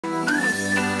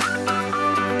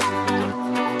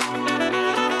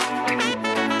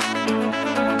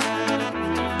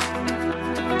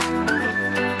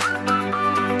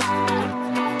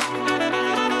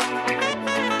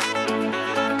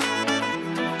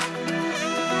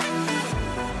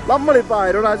നമ്മളിപ്പോൾ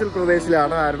അരുണാചൽ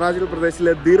പ്രദേശിലാണ്. അരുണാചൽ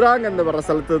പ്രദേശിലെ ദിറാങ് എന്ന് പറഞ്ഞ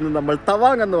സ്ഥലത്ത് നിന്ന് നമ്മൾ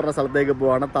തവാങ് എന്ന് പറഞ്ഞ സ്ഥലത്തേക്ക്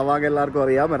പോവാണ്. തവാങ് എല്ലാവർക്കും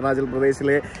അറിയാം, അരുണാചൽ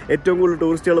പ്രദേശിലെ ഏറ്റവും കൂടുതൽ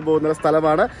ടൂറിസ്റ്റുകൾ പോകുന്ന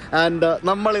സ്ഥലമാണ്. ആൻഡ്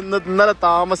നമ്മൾ ഇന്നലെ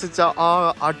താമസിച്ച ആ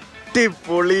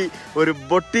അടിപൊളി ഒരു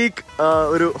ബൊട്ടീക്ക്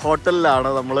ഒരു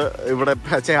ഹോട്ടലിലാണ് നമ്മൾ ഇവിടെ.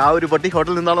 ആ ഒരു ബൊട്ടീക്ക്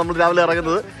ഹോട്ടലിൽ നിന്നാണ് നമ്മൾ രാവിലെ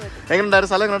ഇറങ്ങുന്നത്.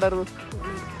 എങ്ങനെയുണ്ടായിരുന്നു സ്ഥലം? എങ്ങനെയുണ്ടായിരുന്നു?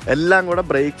 എല്ലാം കൂടെ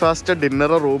ബ്രേക്ക്ഫാസ്റ്റ്,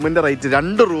 ഡിന്നർ, റൂമിൻ്റെ റേറ്റ്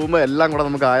 2 റൂം എല്ലാം കൂടെ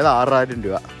നമുക്ക് ആയത് 6000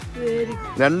 രൂപ.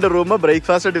 2 റൂം,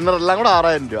 ബ്രേക്ക്ഫാസ്റ്റ്, ഡിന്നർ എല്ലാം കൂടെ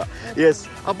 6000 രൂപ. യെസ്.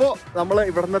 അപ്പോൾ നമ്മൾ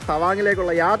ഇവിടുന്ന്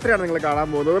തവാങ്ങിലേക്കുള്ള യാത്രയാണ് നിങ്ങൾ കാണാൻ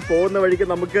പോകുന്നത്. പോകുന്ന വഴിക്ക്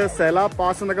നമുക്ക് സെല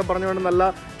പാസ് എന്നൊക്കെ പറഞ്ഞുകൊണ്ട്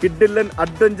നല്ല കിഡിലൻ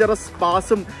അഡ്വഞ്ചറസ്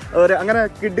പാസും അങ്ങനെ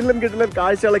കിഡിലൻ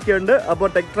കാഴ്ചകളൊക്കെ ഉണ്ട്. അപ്പോൾ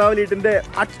ടെക് ട്രാവൽ ഈറ്റിന്റെ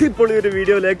അടിപൊളി ഒരു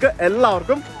വീഡിയോയിലേക്ക്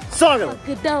എല്ലാവർക്കും സ്വാഗതം.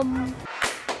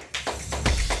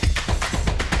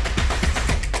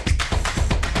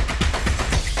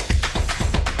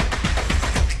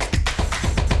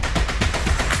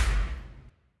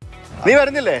 നീ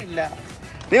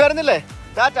വരുന്നില്ലേ?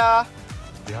 ടാറ്റാ.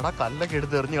 എടാ കല്ലൊക്കെ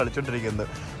എടുത്ത് എറിഞ്ഞ് കളിച്ചോണ്ടിരിക്കുന്നത്.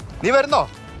 നീ വരുന്നോ?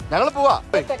 ഞങ്ങൾ പോവാ.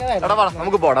 എടാ വാ,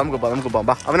 നമുക്ക്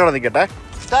പോവാം. അവനോട് നിൽക്കട്ടെ.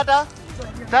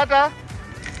 ടാറ്റാ.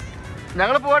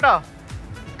 ഞങ്ങൾ പോവാട്ടോ.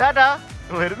 ടാറ്റാ.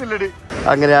 വരുന്നില്ലടി.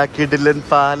 അങ്ങനെ ആ കിടിലൻ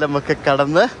പാലമൊക്കെ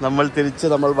കടന്ന് നമ്മൾ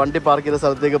വണ്ടി പാർക്ക് ചെയ്ത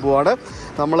സ്ഥലത്തേക്ക് പോവാണ്.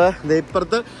 നമ്മൾ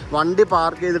ഇപ്പുറത്ത് വണ്ടി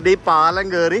പാർക്ക് ചെയ്തിട്ട് ഈ പാലം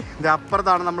കയറി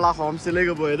അപ്പുറത്താണ് നമ്മൾ ആ ഹോം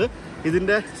സ്റ്റേയിലേക്ക് പോയത്.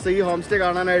 ഇതിൻ്റെ ഈ ഹോം സ്റ്റേ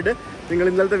കാണാനായിട്ട് നിങ്ങൾ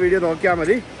ഇന്നലത്തെ വീഡിയോ നോക്കിയാൽ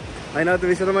മതി. അതിനകത്ത്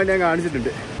വിശദമായിട്ട് ഞാൻ കാണിച്ചിട്ടുണ്ട്.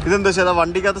 ഇതെന്താ വെച്ചാൽ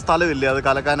വണ്ടിക്കകത്ത് സ്ഥലമില്ലേ അത്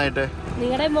കലക്കാനായിട്ട്?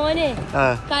 നിങ്ങളുടെ മോനെ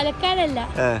കലക്കാനല്ല,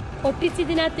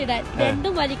 ഒട്ടിച്ചിതിനകത്തിടാൻ,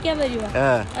 രണ്ടും വലിക്കാൻ വരുവാ.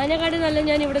 അതിനെക്കാട്ടി നല്ല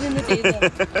ഞാൻ ഇവിടെ നിന്ന് ചെയ്തു.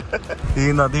 ഈ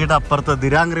നദിയുടെ അപ്പുറത്ത്,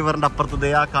 ദിരാങ് റിവറിന്റെ അപ്പുറത്ത്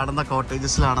ആ കാണുന്ന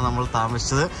കോട്ടേജസിലാണ് നമ്മൾ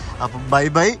താമസിച്ചത്. അപ്പൊ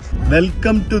ബൈ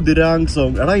വെൽക്കം ടു ദിരാങ്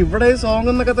സോങ്. എടാ ഇവിടെ സോങ്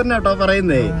എന്നൊക്കെ തന്നെ കേട്ടോ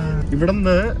പറയുന്നേ.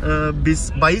 ഇവിടുന്ന്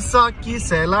ബൈസാഖി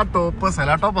സെല ടോപ്പ്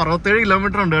 67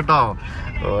 കിലോമീറ്റർ ഉണ്ട് കേട്ടോ.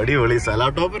 അടിപൊളി. സെല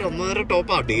ടോപ്പ് 1.5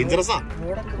 ടോപ്പാ. ഡേഞ്ചറസാ.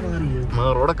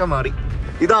 റോഡൊക്കെ മാറി.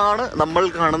 ഇതാണ് നമ്മൾ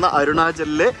കാണുന്ന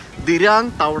അരുണാചലിലെ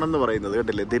ദിരാങ് ടൗൺ എന്ന് പറയുന്നത്.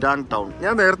 കേട്ടില്ലേ? ദിരാങ് ടൗൺ.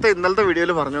 ഞാൻ നേരത്തെ ഇന്നലത്തെ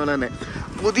വീഡിയോയിൽ പറഞ്ഞ പോലെ തന്നെ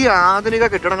പുതിയ ആധുനിക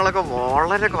കെട്ടിടങ്ങളൊക്കെ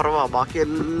വളരെ കുറവാണ്. ബാക്കി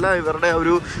എല്ലാം ഇവരുടെ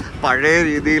ഒരു പഴയ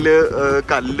രീതിയിൽ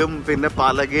കല്ലും പിന്നെ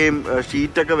പലകയും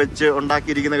ഷീറ്റൊക്കെ വെച്ച്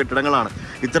ഉണ്ടാക്കിയിരിക്കുന്ന കെട്ടിടങ്ങളാണ്.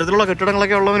 ഇത്തരത്തിലുള്ള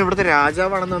കെട്ടിടങ്ങളൊക്കെ ഉള്ളവൻ ഇവിടുത്തെ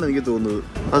രാജാവാണെന്നാണ് എനിക്ക് തോന്നുന്നത്.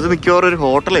 അത് മിക്കവാറും ഒരു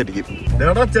ഹോട്ടലായിരിക്കും.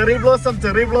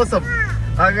 Cherry blossom.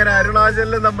 അങ്ങനെ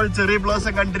അരുണാചലിൽ നമ്മൾ ചെറി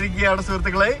ബ്ലോസം കണ്ടിരിക്കുകയാണ്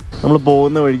സുഹൃത്തുക്കളെ. നമ്മൾ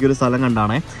പോകുന്ന വഴിക്ക് ഒരു സ്ഥലം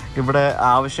കണ്ടാണേ. ഇവിടെ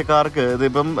ആവശ്യക്കാർക്ക്,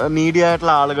 ഇതിപ്പം നീഡി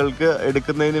ആയിട്ടുള്ള ആളുകൾക്ക്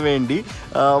എടുക്കുന്നതിന് വേണ്ടി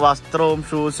വസ്ത്രവും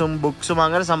ഷൂസും ബുക്സും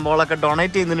അങ്ങനെ സംഭവങ്ങളൊക്കെ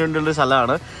ഡൊണേറ്റ് ചെയ്യുന്നതിന് വേണ്ടിയുള്ളൊരു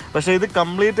സ്ഥലമാണ്. പക്ഷേ ഇത്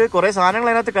കംപ്ലീറ്റ് കുറേ സാധനങ്ങൾ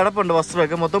അതിനകത്ത് കിടപ്പുണ്ട്.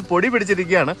 വസ്ത്രമൊക്കെ മൊത്തം പൊടി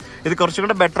പിടിച്ചിരിക്കുകയാണ്. ഇത് കുറച്ചും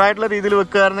കൂടെ ബെറ്റർ ആയിട്ടുള്ള രീതിയിൽ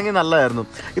വെക്കുകയായിരുന്നെങ്കിൽ നല്ലതായിരുന്നു.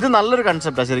 ഇത് നല്ലൊരു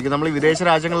കൺസെപ്റ്റാണ് ശരിക്കും. നമ്മൾ വിദേശ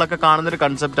രാജ്യങ്ങളിലൊക്കെ കാണുന്നൊരു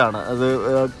കൺസെപ്റ്റാണ്. അത്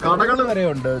കടകൾ വരെ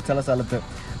ഉണ്ട് ചില സ്ഥലത്ത്.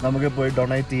 നമുക്ക് പോയി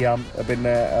ഡൊണേറ്റ് ചെയ്യാം,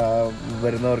 പിന്നെ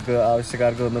വരുന്നവർക്ക്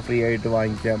ആവശ്യക്കാർക്ക് ഒന്ന് ഫ്രീ ആയിട്ട്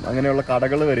വാങ്ങിക്കാം. അങ്ങനെയുള്ള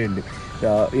കടകൾ വരെ ഉണ്ട്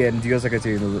NGOs ഒക്കെ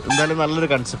ചെയ്യുന്നത്. എന്തായാലും നല്ലൊരു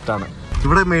കൺസെപ്റ്റാണ്.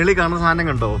 ഇവിടെ മേളിൽ കാണുന്ന സാധനം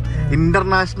കണ്ടോ?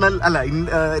 ഇന്റർനാഷണൽ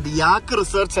യാക്ക്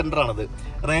റിസർച്ച് സെന്റർ ആണത്.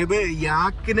 അതായത്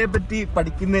യാക്കിനെ പറ്റി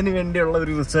പഠിക്കുന്നതിന് വേണ്ടിയുള്ള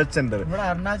ഒരു research centre.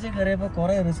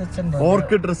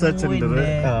 Orchid research centre,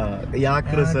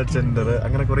 യാക്ക് research centre,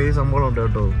 അങ്ങനെ കുറെ സംഭവങ്ങളുണ്ട്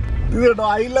കേട്ടോ. ഇത് കേട്ടോ,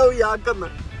 I love യാക്കെന്ന്.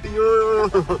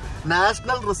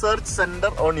 National research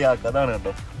centre on യാക്ക്. അതാണ്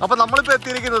കേട്ടോ. അപ്പൊ നമ്മളിപ്പോ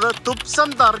എത്തിയിരിക്കുന്നത് തുപ്സം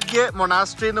ദർഗ്യെ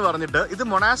മൊനാസ്ട്രി എന്ന് പറഞ്ഞിട്ട്. ഇത്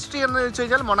മൊനാസ്ട്രി എന്ന് വെച്ച്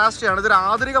കഴിഞ്ഞാൽ മൊനാസ്ട്രി ആണ്. ഇതൊരു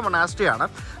ആധുനിക മൊനാസ്ട്രി ആണ്.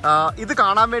 ഇത്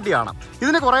കാണാൻ വേണ്ടിയാണ്.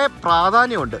 ഇതിന് കുറെ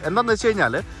പ്രാധാന്യമുണ്ട്. എന്താണെന്ന് വെച്ച്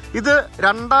കഴിഞ്ഞാൽ ഇത്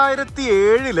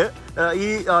 2007 ഈ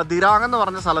ദിരാങ് എന്ന്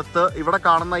പറഞ്ഞ സ്ഥലത്ത് ഇവിടെ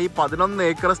കാണുന്ന ഈ 11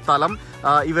 ഏക്കർ സ്ഥലം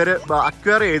ഇവര്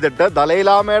അക്വയർ ചെയ്തിട്ട്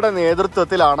ദലൈലാമയുടെ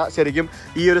നേതൃത്വത്തിലാണ് ശരിക്കും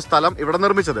ഈ ഒരു സ്ഥലം ഇവിടെ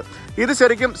നിർമ്മിച്ചത്. ഇത്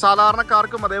ശരിക്കും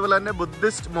സാധാരണക്കാർക്കും അതേപോലെ തന്നെ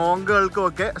ബുദ്ധിസ്റ്റ് മോങ്കുകൾക്കും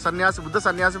ഒക്കെ ബുദ്ധ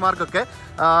സന്യാസിമാർക്കൊക്കെ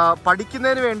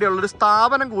പഠിക്കുന്നതിന് വേണ്ടിയുള്ളൊരു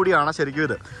സ്ഥാപനം കൂടിയാണ് ശരിക്കും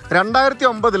ഇത്.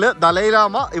 2009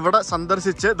 ദലൈലാമ ഇവിടെ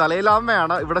സന്ദർശിച്ച്,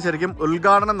 ദലൈലാമയാണ് ഇവിടെ ശരിക്കും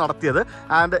ഉദ്ഘാടനം നടത്തിയത്.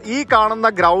 ആൻഡ് ഈ കാണുന്ന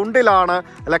ഗ്രൗണ്ടിലാണ്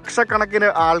ലക്ഷക്കണക്കിന്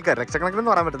ആൾക്കാർ, ലക്ഷക്കണക്കിന്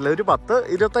പറയാൻ പറ്റില്ല, ഒരു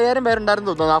 10-25,000 പേരുണ്ടായിരുന്നു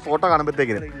തോന്നുന്നു ആ ഫോട്ടോ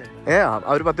കാണുമ്പോഴത്തേക്കിന്.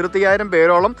 ഒരു 10-25,000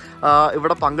 പേരോളം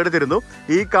ഇവിടെ പങ്കെടുത്തിരുന്നു.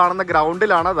 ഈ കാണുന്ന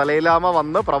ഗ്രൗണ്ടിലാണ് ദലൈലാമ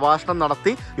വന്ന് പ്രഭാഷണം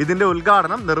നടത്തി ഇതിന്റെ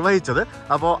ഉദ്ഘാടനം നിർവഹിച്ചത്.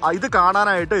 അപ്പോൾ ഇത്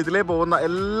കാണാനായിട്ട് ഇതിലേ പോകുന്ന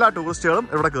എല്ലാ ടൂറിസ്റ്റുകളും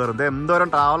ഇവിടെ കയറുന്നത്.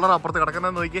 എന്തോരം ട്രാവലർ അപ്പുറത്ത്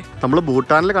കിടക്കുന്നതെന്ന് നോക്കി. നമ്മൾ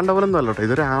ഭൂട്ടാനിൽ കണ്ട പോലെ ഒന്നും അല്ല കേട്ടോ.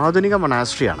 ഇതൊരു ആധുനിക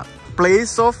മൊനാസ്ട്രിയാണ്.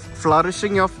 Place of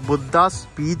flourishing of Buddha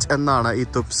speech എന്നാണ് ഈ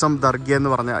തുപ്സം ദർഗ്യ എന്ന്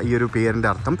പറഞ്ഞ ഈ ഒരു പേരിന്റെ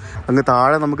അർത്ഥം. അങ്ങ്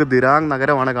താഴെ നമുക്ക് ദിരാങ്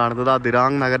നഗരമാണ് കാണുന്നത്. ആ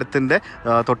ദിരാങ് നഗരത്തിന്റെ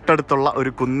തൊട്ടടുത്തുള്ള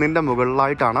ഒരു കുന്നിന്റെ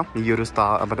മുകളിലായിട്ടാണ് ഈ ഒരു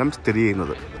സ്ഥാപനം സ്ഥിതി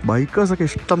ചെയ്യുന്നത്. ബൈക്കേഴ്സൊക്കെ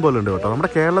ഇഷ്ടം പോലെ ഉണ്ട് കേട്ടോ.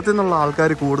 നമ്മുടെ കേരളത്തിൽ നിന്നുള്ള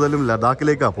ആൾക്കാർ കൂടുതലും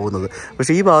ലഡാക്കിലേക്കാണ് പോകുന്നത്.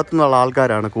 പക്ഷേ ഈ ഭാഗത്തു നിന്നുള്ള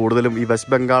ആൾക്കാരാണ് കൂടുതലും, ഈ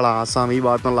വെസ്റ്റ് ബംഗാൾ, ആസാം, ഈ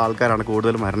ഭാഗത്തു നിന്നുള്ള ആൾക്കാരാണ്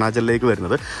കൂടുതലും അരുണാചലിലേക്ക്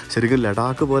വരുന്നത്. ശരിക്കും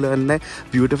ലഡാക്ക് പോലെ തന്നെ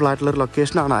ബ്യൂട്ടിഫുൾ ആയിട്ടുള്ള ഒരു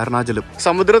ലൊക്കേഷനാണ് അരുണാചലും.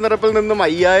 സമുദ്രനിരപ്പിൽ നിന്നും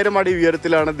 5000 അടി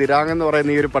ഉയരത്തിലാണ് ദിരാങ് ദിരാങ് എന്ന്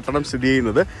പറയുന്ന ഈ ഒരു പട്ടണം സ്ഥിതി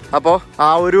ചെയ്യുന്നത്. അപ്പോൾ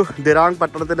ആ ഒരു ദിരാങ്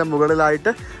പട്ടണത്തിൻ്റെ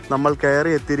മുകളിലായിട്ട് നമ്മൾ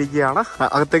കയറി എത്തിയിരിക്കുകയാണ്.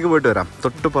 അകത്തേക്ക് പോയിട്ട് വരാം.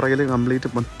 തൊട്ട് പുറകിൽ കംപ്ലീറ്റ്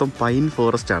മൊത്തം പൈൻ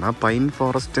ഫോറസ്റ്റ് ആണ്. ആ പൈൻ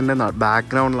ഫോറസ്റ്റിൻ്റെ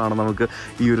ബാക്ക്ഗ്രൗണ്ടിലാണ് നമുക്ക്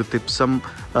ഈ ഒരു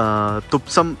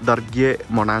തുപ്സം ദർഗ്യെ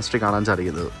മൊണാസ്ട്രി കാണാൻ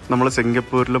സാധിക്കുന്നത്. നമ്മൾ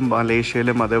സിംഗപ്പൂരിലും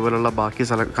മലേഷ്യയിലും അതേപോലുള്ള ബാക്കി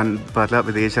പല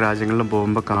വിദേശ രാജ്യങ്ങളിലും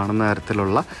പോകുമ്പോൾ കാണുന്ന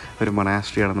തരത്തിലുള്ള ഒരു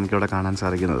മൊണാസ്ട്രിയാണ് നമുക്കിവിടെ കാണാൻ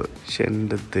സാധിക്കുന്നത്. പക്ഷെ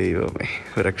എൻ്റെ ദൈവമേ,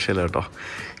 രക്ഷയില്ല കേട്ടോ.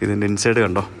 ഇതിൻ്റെ ഇൻസൈഡ്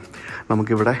കണ്ടോ.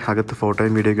 നമുക്കിവിടെ അകത്ത്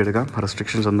ഫോട്ടോയും വീഡിയോ ഒക്കെ എടുക്കാം.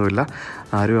 റെസ്ട്രിക്ഷൻസ് ഒന്നുമില്ല.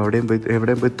 ആരും എവിടെയും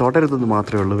പോയി തൊടരുതെന്ന്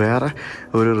മാത്രമേ ഉള്ളൂ. വേറെ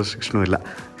ഒരു റെസ്ട്രിക്ഷനും ഇല്ല.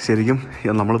 ശരിക്കും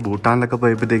നമ്മൾ ഭൂട്ടാനിലൊക്കെ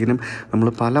പോയപ്പോഴത്തേക്കിനും നമ്മൾ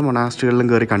പല മൊണാസ്ട്രികളിലും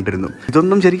കയറി കണ്ടിരുന്നു.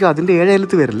 ഇതൊന്നും ശരിക്കും അതിൻ്റെ 7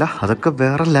 അയലത്ത് വരില്ല. അതൊക്കെ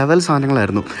വേറെ ലെവൽ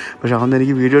സാധനങ്ങളായിരുന്നു. പക്ഷെ അതൊന്നും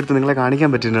എനിക്ക് വീഡിയോ എടുത്ത് നിങ്ങളെ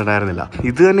കാണിക്കാൻ പറ്റിയിട്ടുണ്ടായിരുന്നില്ല.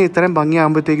 ഇത് തന്നെ ഇത്രയും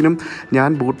ഭംഗിയാകുമ്പോഴത്തേക്കിനും ഞാൻ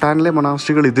ഭൂട്ടാനിലെ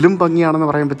മൊണാസ്ട്രികൾ ഇതിലും ഭംഗിയാണെന്ന്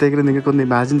പറയുമ്പോഴത്തേക്കിനും നിങ്ങൾക്കൊന്ന്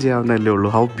ഇമാജിൻ ചെയ്യാവുന്നതല്ലേ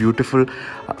ഉള്ളൂ ഹൗ ബ്യൂട്ടിഫുൾ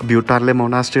ഭൂട്ടാനിലെ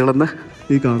മൊണാസ്ട്രികളെന്ന്.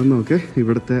 ഈ കാണുന്നതൊക്കെ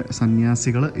ഇവിടുത്തെ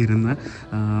സന്യാസികൾ ഇരുന്ന്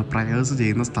പ്രയേഴ്സ്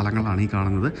ചെയ്യുന്ന സ്ഥലങ്ങളാണ് ഈ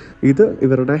കാണുന്നത്. ഇത്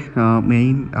ഇവരുടെ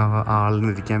മെയിൻ ആളിന്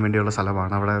ഇരിക്കാൻ വേണ്ടിയുള്ള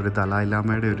സ്ഥലമാണ്. അവിടെ ഒരു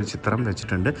ദലൈലാമയുടെ ഒരു ചിത്രം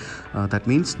വെച്ചിട്ടുണ്ട്. ദാറ്റ്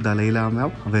മീൻസ് ദലൈലാമ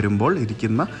വരുമ്പോൾ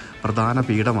ഇരിക്കുന്ന പ്രധാന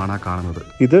പീഠമാണ് ആ കാണുന്നത്.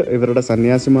 ഇത് ഇവരുടെ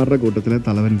സന്യാസിമാരുടെ കൂട്ടത്തിലെ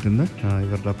തലവനിരുന്ന്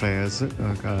ഇവരുടെ പ്രയേഴ്സ്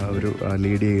ഒരു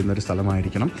ലീഡ് ചെയ്യുന്ന ഒരു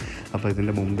സ്ഥലമായിരിക്കണം. അപ്പോൾ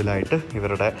ഇതിൻ്റെ മുമ്പിലായിട്ട്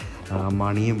ഇവരുടെ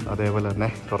മണിയും അതേപോലെ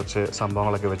തന്നെ കുറച്ച്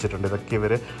സംഭവങ്ങളൊക്കെ വെച്ചിട്ടുണ്ട്. ഇതൊക്കെ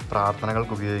ഇവർ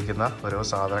പ്രാർത്ഥനകൾക്ക് ഉപയോഗിക്കുന്ന ഓരോ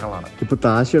സാധനങ്ങളാണ്. ഇപ്പോൾ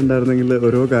താശ ഉണ്ടായിരുന്നെങ്കിൽ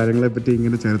ഓരോ കാര്യങ്ങളെപ്പറ്റി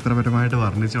ഇങ്ങനെ ചരിത്രപരമായിട്ട്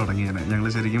വർണ്ണിച്ച് തുടങ്ങിയാണ്. ഞങ്ങൾ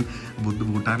ശരിക്കും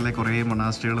ഭൂട്ടാനിലെ കുറേ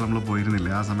മൊണാസ്ട്രികൾ നമ്മൾ പോയിരുന്നില്ല.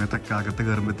 ആ സമയത്തൊക്കെ അകത്ത്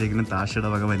കയറുമ്പോഴത്തേക്കിനും താശയുടെ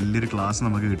വക വലിയൊരു ക്ലാസ്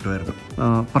നമുക്ക് കിട്ടുമായിരുന്നു.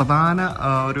 പ്രധാന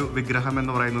ഒരു വിഗ്രഹം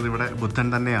എന്ന് പറയുന്നത് ഇവിടെ ബുദ്ധൻ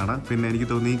തന്നെയാണ്. പിന്നെ എനിക്ക്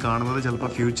തോന്നി ഈ കാണുന്നത്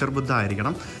ചിലപ്പോൾ ഫ്യൂച്ചർ ബുദ്ധ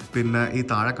ആയിരിക്കണം. പിന്നെ ഈ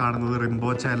താഴെ കാണുന്നത്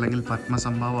റിംബോച്ച അല്ലെങ്കിൽ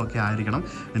പത്മസംഭവം ഒക്കെ ആയിരിക്കണം.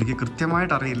 എനിക്ക്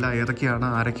കൃത്യമായിട്ട് അറിയില്ല ഏതൊക്കെയാണ്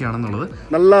ആരൊക്കെയാണെന്നുള്ളത്.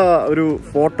 നല്ല ഒരു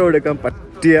ഫോട്ടോ എടുക്കാൻ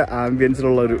പറ്റിയ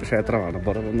ആംബിയൻസിലുള്ള ഒരു ക്ഷേത്രമാണ്.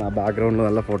 പുറത്തുനിന്ന് ആ ബാക്ക്ഗ്രൗണ്ടിൽ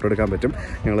നല്ല ഫോട്ടോ എടുക്കാൻ പറ്റും.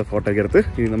 ഞങ്ങൾ ഫോട്ടോ ഒക്കെ എടുത്ത്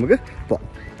ഇനി നമുക്ക് പോവാം.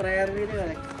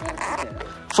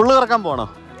 ഫുള്ള് കറക്കാൻ പോകണോ?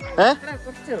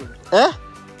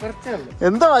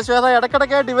 എന്താ ശ്വേത,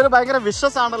 ഇടക്കിടക്കായിട്ട് ഇവര് ഭയങ്കര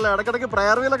വിശ്വസ് ആണല്ലോ. ഇടക്കിടക്ക്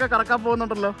പ്രയർ വീലൊക്കെ കറക്കാൻ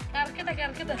പോകുന്നുണ്ടല്ലോ.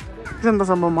 ഇതെന്താ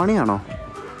സംഭവം? മണിയാണോ?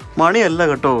 മണിയല്ല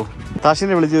കേട്ടോ.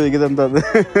 താഷിനെ വിളിച്ച് ചോദിക്കുന്നത് എന്താ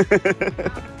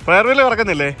പ്രയർ വീല്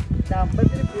കറക്കുന്നില്ലേ?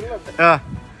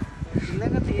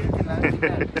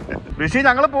 ഋഷി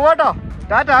ഞങ്ങള് പോവാട്ടോ.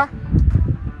 ടാറ്റാ.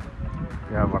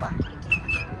 എവിടെ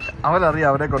അവനറിയാം,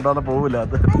 അവനെ കൊണ്ടുവന്ന് പോവില്ല.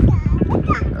 അത്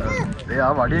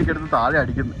ആ വടിയൊക്കെ എടുത്ത് താഴെ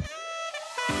അടിക്കുന്നു.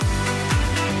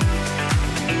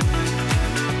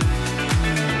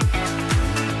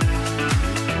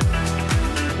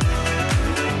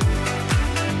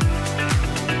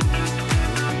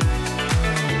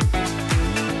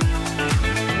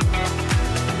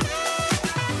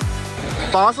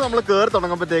 പാസ് നമ്മൾ കയറി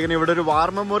തുടങ്ങുമ്പോഴത്തേക്കിനും ഇവിടെ ഒരു വാർ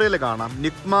മെമ്മോറിയൽ കാണാം.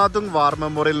 ന്യുക്മാദുങ് വാർ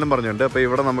മെമ്മോറിയൽ എന്നും പറഞ്ഞിട്ടുണ്ട്. അപ്പോൾ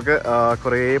ഇവിടെ നമുക്ക്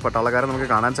കുറേ പട്ടാളക്കാരെ നമുക്ക്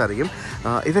കാണാൻ സാധിക്കും.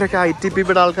 ഇവരൊക്കെ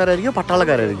ITBPയുടെ ആൾക്കാരായിരിക്കും,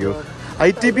 പട്ടാളക്കാരായിരിക്കും.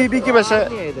 ITBPക്ക് പക്ഷേ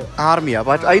ആർമിയാ.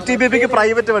 ITBPക്ക്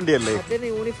പ്രൈവറ്റ് വണ്ടിയല്ലേ?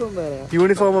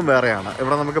 യൂണിഫോമും വേറെയാണ്.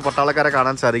 ഇവിടെ നമുക്ക് പട്ടാളക്കാരെ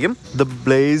കാണാൻ സാധിക്കും. The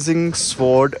blazing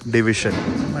sword division,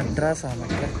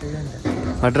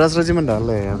 Madras regiment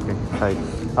അല്ലേ? Okay, hi.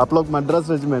 App log Madras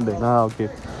regiment? Okay.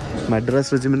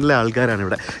 Madras റെജിമെന്റിലെ ആൾക്കാരാണ്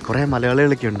ഇവിടെ. കുറേ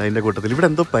മലയാളികളൊക്കെ ഉണ്ട് അതിൻ്റെ കൂട്ടത്തിൽ. ഇവിടെ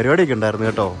എന്തോ പരിപാടിയൊക്കെ ഉണ്ടായിരുന്നു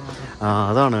കേട്ടോ.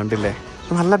 അതാണ് കണ്ടില്ലേ.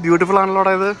 നല്ല ബ്യൂട്ടിഫുൾ ആണല്ലോ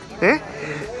ഇത്.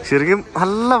 ശരിക്കും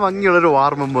നല്ല ഭംഗിയുള്ളൊരു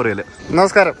വാർ മെമ്മോറിയൽ.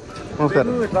 നമസ്കാരം.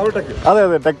 നമസ്കാരം. അതെ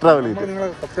അതെ, ടെക് ട്രാവൽ.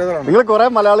 നിങ്ങൾ കുറെ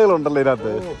മലയാളികളുണ്ടല്ലോ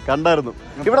ഇതിനകത്ത്, കണ്ടായിരുന്നു.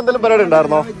 ഇവിടെ എന്തെങ്കിലും പരിപാടി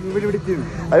ഉണ്ടായിരുന്നോ?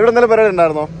 ഇവിടെ എന്തെങ്കിലും പരിപാടി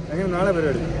ഉണ്ടായിരുന്നോ?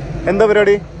 എന്താ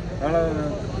പരിപാടി?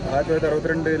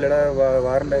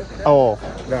 ഓ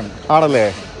ആണല്ലേ.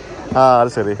 അത്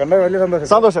ശരി.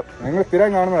 സന്തോഷം.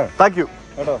 Thank you.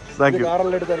 Thank you.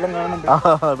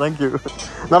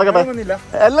 നടക്കട്ടെ.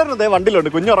 എല്ലാവരും അതെ വണ്ടിയിലുണ്ട്.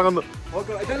 കുഞ്ഞുറങ്ങുന്നു.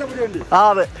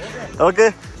 അതെ, ഓക്കെ.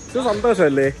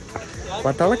 സന്തോഷമല്ലേ?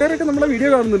 പട്ടാളക്കാരൊക്കെ നമ്മളെ വീഡിയോ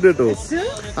കാണുന്നുണ്ട് കേട്ടോ.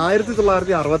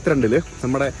 1962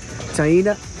 നമ്മുടെ ചൈന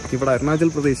ഇവിടെ അരുണാചൽ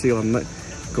പ്രദേശിൽ വന്ന്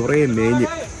കുറേ മേഞ്ഞ്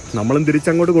നമ്മളും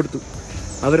തിരിച്ചങ്ങോട്ട് കൊടുത്തു.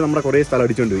 അവർ നമ്മുടെ കുറേ സ്ഥലം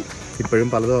അടിച്ചുകൊണ്ട് പോയി. ഇപ്പോഴും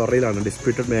പലതും ഓറയിലാണ്,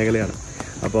 ഡിസ്പ്യൂട്ടഡ് മേഖലയാണ്.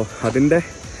 അപ്പോൾ അതിൻ്റെ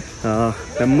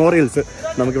മെമ്മോറിയൽസ്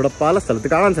നമുക്കിവിടെ പല സ്ഥലത്ത്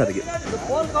കാണാൻ സാധിക്കും.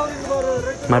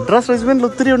 മദ്രാസ് റെജിമെന്റിൽ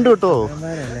ഒത്തിരി ഉണ്ട് കേട്ടോ.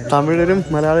 തമിഴരും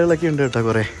മലയാളികളൊക്കെ ഉണ്ട് കേട്ടോ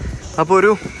കുറേ. അപ്പോൾ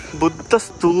ഒരു ബുദ്ധ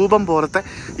സ്തൂപം പോലത്തെ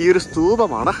ഈ ഒരു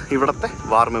സ്തൂപമാണ് ഇവിടുത്തെ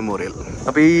വാർ മെമ്മോറിയൽ.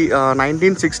 അപ്പോൾ ഈ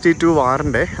 1962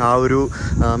 വാറിൻ്റെ ആ ഒരു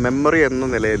മെമ്മറി എന്ന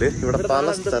നിലയിൽ ഇവിടെ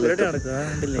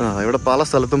പല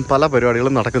സ്ഥലത്തും പല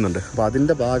പരിപാടികളും നടക്കുന്നുണ്ട്. അപ്പോൾ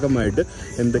അതിൻ്റെ ഭാഗമായിട്ട്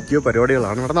എന്തൊക്കെയോ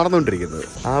പരിപാടികളാണ് ഇവിടെ നടന്നുകൊണ്ടിരിക്കുന്നത്.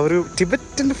 ആ ഒരു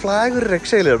ടിബറ്റൻ്റെ ഫ്ലാഗ് ഒരു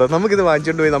രക്ഷയില്ല കേട്ടോ. നമുക്കിത്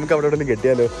വാങ്ങിച്ചുകൊണ്ട് പോയി നമുക്ക് അവിടെ എവിടെയും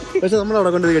കെട്ടിയാലോ. പക്ഷെ നമ്മൾ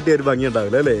അവിടെ കൊണ്ട് കെട്ടിയ ഒരു ഭംഗി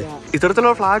ഉണ്ടാവില്ല അല്ലേ?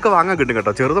 ഇത്തരത്തിലുള്ള ഫ്ലാഗ് വാങ്ങാൻ കിട്ടും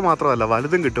കേട്ടോ. ചെറുത് മാത്രമല്ല,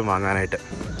 വലുതും കിട്ടും വാങ്ങാനായിട്ട്.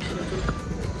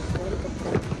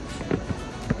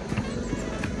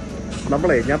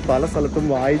 നമ്മളെ ഞാൻ പല സ്ഥലത്തും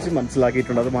വായിച്ച്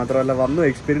മനസ്സിലാക്കിയിട്ടുണ്ട്, അത് മാത്രമല്ല വന്ന്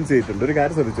എക്സ്പീരിയൻസ് ചെയ്തിട്ടുണ്ട്. ഒരു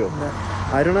കാര്യം ശ്രമിച്ചോ,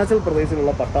 അരുണാചൽ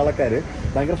പ്രദേശിലുള്ള പട്ടാളക്കാർ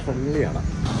ഭയങ്കര ഫ്രണ്ട്ലിയാണ്.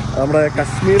 നമ്മുടെ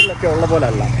കശ്മീരിലൊക്കെ ഉള്ള പോലെ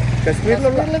അല്ല.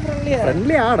 കശ്മീരിലുള്ള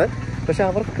ഫ്രണ്ട്ലി ആണ്, പക്ഷെ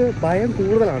അവർക്ക് ഭയം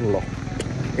കൂടുതലാണല്ലോ.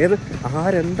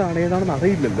 ആരെന്താണ് ഏതാണെന്ന്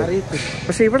അറിയില്ലല്ലോ.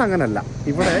 പക്ഷെ ഇവിടെ അങ്ങനല്ല.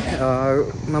 ഇവിടെ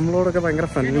നമ്മളോടൊക്കെ ഭയങ്കര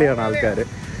ഫ്രണ്ട്ലിയാണ് ആൾക്കാർ.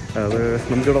 അത്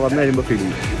നമുക്കിവിടെ വന്നു കഴിയുമ്പോൾ ഫീൽ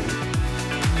ചെയ്യും.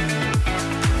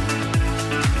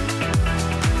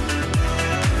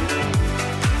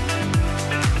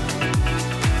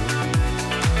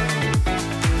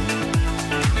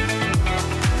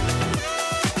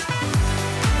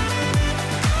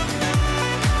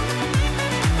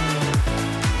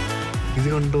 ഇത്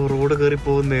കണ്ടോ റോഡ് കയറി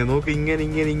പോകുന്നേ, നോക്ക് ഇങ്ങനെ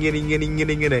ഇങ്ങനെ ഇങ്ങനെ ഇങ്ങനെ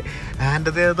ഇങ്ങനെ ഇങ്ങനെ.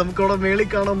 ആൻഡ് നമുക്കവിടെ മേളിൽ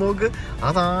കാണാൻ നോക്ക്,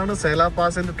 അതാണ് സെല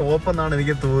പാസിന്റെ ടോപ്പ് എന്നാണ്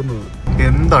എനിക്ക് തോന്നുന്നത്.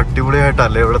 എന്ത്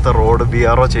അടിപൊളിയായിട്ടല്ലേ ഇവിടുത്തെ റോഡ്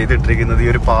BRO ചെയ്തിട്ടിരിക്കുന്നത്. ഈ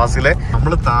ഒരു പാസിലെ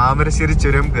നമ്മൾ താമരശ്ശേരി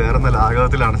ചുരം കയറുന്ന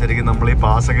ലാഘവത്തിലാണ് ശരിക്കും നമ്മൾ ഈ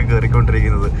പാസ്സൊക്കെ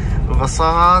കയറിക്കൊണ്ടിരിക്കുന്നത്.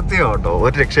 അസാധ്യം കേട്ടോ,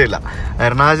 ഒരു രക്ഷയില്ല.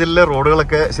 അരുണാചലിലെ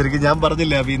റോഡുകളൊക്കെ ശരിക്കും ഞാൻ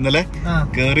പറഞ്ഞില്ലേ അപ്പൊ ഇന്നലെ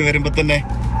കയറി വരുമ്പോ തന്നെ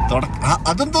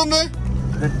അതും തോന്നുന്നു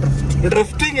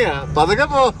ഡ്രിഫ്റ്റിങ്. പതുക്കെ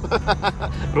പോ,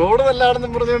 റോഡ് വല്ലാണെന്ന്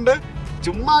പറഞ്ഞുകൊണ്ട്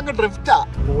ചുമ്മാ അങ്ങ് ഡ്രിഫ്റ്റാ.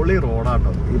 പൊളി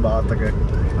റോഡാട്ടോ ഈ ഭാഗത്തൊക്കെ,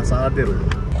 അസാധ്യ റോഡ്.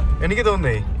 എനിക്ക്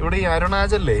തോന്നുന്നേ ഇവിടെ ഈ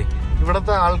അരുണാചലിലെ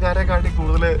ഇവിടത്തെ ആൾക്കാരെ കാട്ടി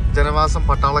കൂടുതൽ ജനവാസം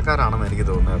പട്ടാളക്കാരാണെന്ന് എനിക്ക്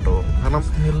തോന്നുന്നത് കേട്ടോ. കാരണം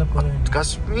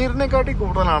കശ്മീരിനെ കാട്ടി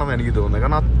കൂടുതലാണെന്ന് എനിക്ക് തോന്നുന്നത്.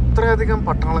 കാരണം അത്രയധികം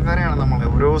പട്ടാളക്കാരെയാണ് നമ്മൾ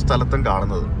ഓരോ സ്ഥലത്തും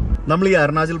കാണുന്നത്. നമ്മൾ ഈ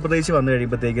അരുണാചൽ പ്രദേശ് വന്നു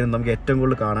കഴിയുമ്പോഴത്തേക്കും നമുക്ക് ഏറ്റവും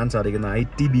കൂടുതൽ കാണാൻ സാധിക്കുന്ന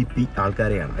ITBP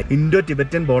ആൾക്കാരെയാണ്,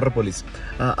 ഇൻഡോ-ടിബറ്റൻ ബോർഡർ പോലീസ്.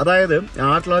 അതായത്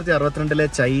 1962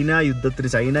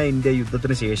 ചൈന ഇന്ത്യ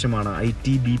യുദ്ധത്തിന് ശേഷമാണ്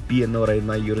ITBP എന്ന്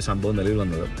പറയുന്ന ഈ ഒരു സംഭവം നിലവിൽ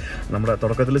വന്നത്. നമ്മുടെ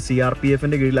തുടക്കത്തിൽ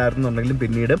CRPFന്റെ കീഴിലായിരുന്നുണ്ടെങ്കിലും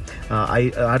പിന്നീട്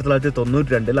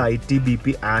 1992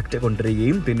 ITBP ആക്ട്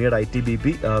കൊണ്ടുവരികയും പിന്നീട് ITBP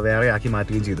വേറെ ആക്കി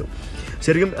മാറ്റുകയും ചെയ്തു.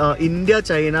 ശരിക്കും ഇന്ത്യ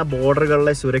ചൈന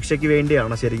ബോർഡറുകളിലെ സുരക്ഷയ്ക്ക്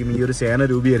വേണ്ടിയാണ് ശരിക്കും ഈ ഒരു സേന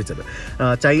രൂപീകരിച്ചത്.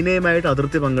 ചൈനയുമായിട്ട്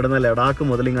അതിർത്തി പങ്കിടുന്ന ലഡാക്ക്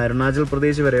മുതൽ അരുണാചൽ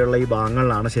പ്രദേശ് വരെയുള്ള ഈ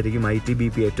ഭാഗങ്ങളിലാണ് ശരിക്കും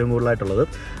ITBP ഏറ്റവും കൂടുതലായിട്ടുള്ളത്.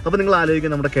 അപ്പോൾ നിങ്ങൾ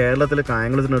ആലോചിക്കും നമ്മുടെ കേരളത്തിൽ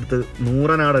കായംകുളത്തിനടുത്ത്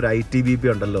നൂറനാട് ഒരു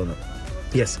ITBP ഉണ്ടല്ലോ എന്ന്.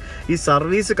 യെസ്, ഈ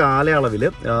സർവീസ് കാലയളവിൽ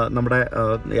നമ്മുടെ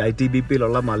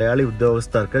ITBPയിലുള്ള മലയാളി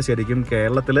ഉദ്യോഗസ്ഥർക്ക് ശരിക്കും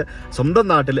കേരളത്തിൽ സ്വന്തം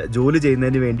നാട്ടിൽ ജോലി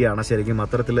ചെയ്യുന്നതിന് വേണ്ടിയാണ് ശരിക്കും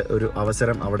അത്തരത്തിൽ ഒരു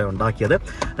അവസരം അവിടെ ഉണ്ടാക്കിയത്.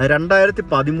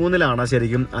 2013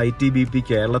 ശരിക്കും ITBP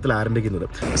കേരളത്തിൽ ആരംഭിക്കുന്നത്.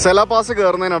 സെല പാസ്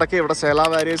കയറുന്നതിനിടയ്ക്ക് ഇവിടെ സെല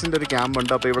വാരിയേഴ്സിൻ്റെ ഒരു ക്യാമ്പ്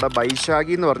ഉണ്ട്. അപ്പോൾ ഇവിടെ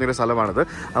ബൈശാഖി എന്ന് പറഞ്ഞൊരു സ്ഥലമാണിത്.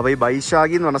 അപ്പോൾ ഈ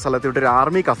ബൈശാഖി എന്ന് പറഞ്ഞ സ്ഥലത്ത് ഇവിടെ ഒരു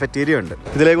ആർമി കഫറ്റേരിയ ഉണ്ട്.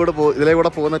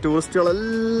 ഇതിലേക്കൂടെ പോകുന്ന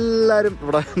ടൂറിസ്റ്റുകളെല്ലാവരും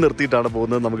ഇവിടെ നിർത്തിയിട്ടാണ്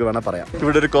പോകുന്നത് നമുക്ക് വേണേൽ പറയാം.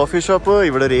 ഇവിടെ ഒരു കോഫി ഷോപ്പ്,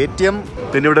 ഇവിടെ ഒരു ATM,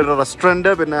 പിന്നെ ഇവിടെ ഒരു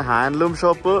റെസ്റ്റോറൻറ്റ്, പിന്നെ ഹാൻഡ്ലൂം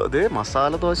ഷോപ്പ്. ഇത്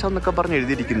മസാല ദോശ എന്നൊക്കെ പറഞ്ഞ്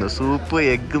എഴുതിയിരിക്കുന്നു. സൂപ്പ്,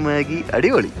 എഗ് മാഗി,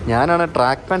 അടിപൊളി. ഞാനാണ്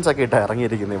ട്രാക്ക് പാൻസ് ഒക്കെ ഇട്ട്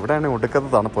ഇറങ്ങിയിരിക്കുന്നത്. ഇവിടെയാണ് ഒടുക്കത്തെ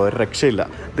തണുപ്പ്, ഒരു രക്ഷയില്ല.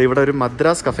 ഇവിടെ ഒരു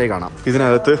മദ്രാസ് കഫേ കാണാം.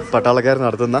 ഇതിനകത്ത് പട്ടാളക്കാർ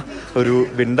നടത്തുന്ന ഒരു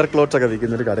വിന്റർ ക്ലോത്ത്സ് ഒക്കെ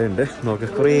വിൽക്കുന്ന ഒരു കടയുണ്ട്. നോക്ക്,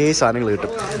 കുറേ സാധനങ്ങൾ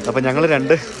കിട്ടും. അപ്പം ഞങ്ങൾ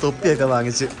 2 തൊപ്പിയൊക്കെ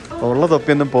വാങ്ങിച്ച്. ഉള്ള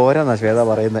തൊപ്പിയൊന്നും പോരാന്നാ ശ്വേത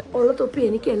പറയുന്നത്. ഉള്ള തൊപ്പി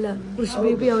എനിക്കല്ല,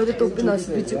 അവര് തൊപ്പി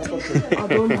നശിപ്പിച്ചു.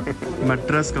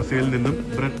 മദ്രാസ് കഫേയിൽ നിന്നും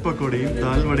ബ്രെഡ് പക്കോടയും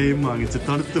ദാൽവടയും വാങ്ങിച്ച്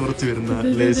തണുത്ത് കുറച്ച് വരുന്ന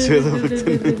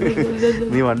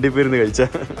നീ വണ്ടി പോയിരുന്ന് കഴിച്ച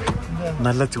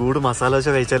നല്ല ചൂട് മസാല ദോശ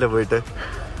കഴിച്ചാലോ പോയിട്ട്.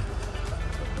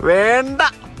 വേണ്ട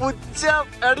പുച്ഛം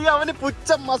എടി, അവന്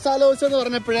പുച്ഛം മസാല ദോശ എന്ന്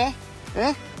പറഞ്ഞപ്പോഴേ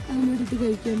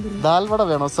ദാൽവട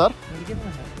വേണോ സാർ?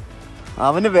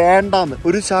 അവന് വേണ്ടാന്ന്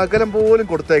ഒരു ശകലം പോലും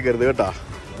കൊടുത്തേക്കരുത് കേട്ടാ.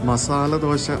 മസാല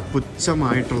ദോശ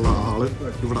പുച്ഛമായിട്ടുള്ള ആള്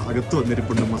ഇവിടെ അകത്ത്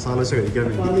വന്നിരിപ്പുണ്ട് മസാല ദോശ കഴിക്കാൻ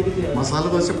വേണ്ടി. മസാല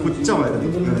ദോശ പുച്ഛമായിരുന്നു.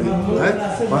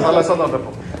 മസാല ദോശ എന്ന്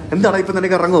പറഞ്ഞപ്പോ എന്താണ് ഇപ്പൊ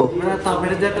നിനക്ക് ഇറങ്ങോ?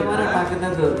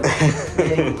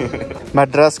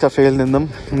 മദ്രാസ് കഫേയിൽ നിന്നും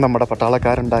നമ്മുടെ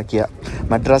പട്ടാളക്കാരുണ്ടാക്കിയ,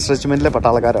 മദ്രാസ് റെജിമെന്റിലെ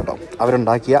പട്ടാളക്കാരാട്ടോ,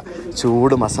 അവരുണ്ടാക്കിയ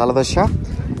ചൂട് മസാല ദോശ,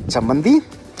 ചമ്മന്തി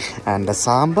and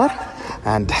sambar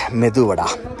and മെതുവട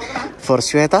four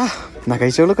Shweta. എന്നാ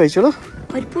കഴിച്ചോളൂ.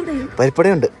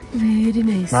 പരിപ്പടയുണ്ട്.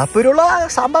 40 രൂപ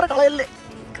സാമ്പാർ കളയല്ലേ.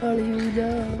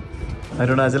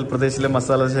 അരുണാചൽ പ്രദേശിലെ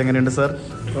മസാല ദോശ എങ്ങനെയുണ്ട് സാർ?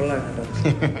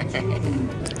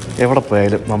 എവിടെ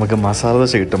പോയാലും നമുക്ക് മസാല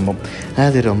ദോശ കിട്ടുമ്പം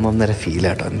അതൊരു 1.5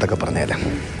 ഫീലാട്ടോ. എന്തൊക്കെ പറഞ്ഞാലും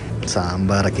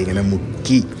സാമ്പാറൊക്കെ ഇങ്ങനെ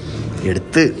മുക്കി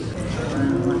എടുത്ത്.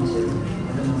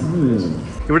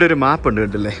 ഇവിടെ ഒരു മാപ്പ് ഉണ്ട്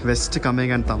കണ്ടില്ലേ, വെസ്റ്റ്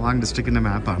കമേങ് ആൻഡ് തവാങ് ഡിസ്ട്രിക്റ്റിൻ്റെ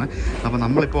മാപ്പാണ്. അപ്പോൾ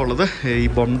നമ്മളിപ്പോൾ ഉള്ളത് ഈ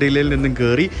ബൊണ്ടിലയിൽ നിന്നും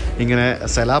കയറി ഇങ്ങനെ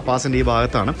സെല പാസിൻ്റെ ഈ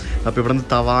ഭാഗത്താണ്. അപ്പോൾ ഇവിടെ നിന്ന്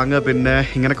തവാങ് പിന്നെ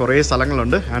ഇങ്ങനെ കുറേ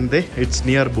സ്ഥലങ്ങളുണ്ട്. And it's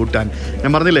near Bhutan.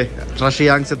 ഞാൻ പറഞ്ഞില്ലേ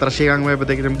ത്രഷിയാങ്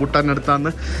പോയപ്പോഴത്തേക്കും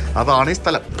ഭൂട്ടാനടുത്താന്ന്. അതാണ് ഈ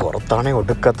സ്ഥലം. പുറത്താണെങ്കിൽ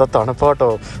ഒടുക്കത്തെ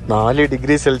തണുപ്പാട്ടോ, 4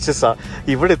 ഡിഗ്രി സെൽഷ്യസാ.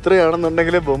 ഇവിടെ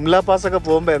ഇത്രയാണെന്നുണ്ടെങ്കിൽ ബുംല പാസ്സൊക്കെ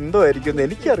പോകുമ്പോൾ എന്തോ ആയിരിക്കും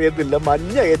എനിക്കറിയത്തില്ല,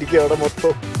 മഞ്ഞായിരിക്കും അവിടെ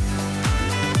മൊത്തം.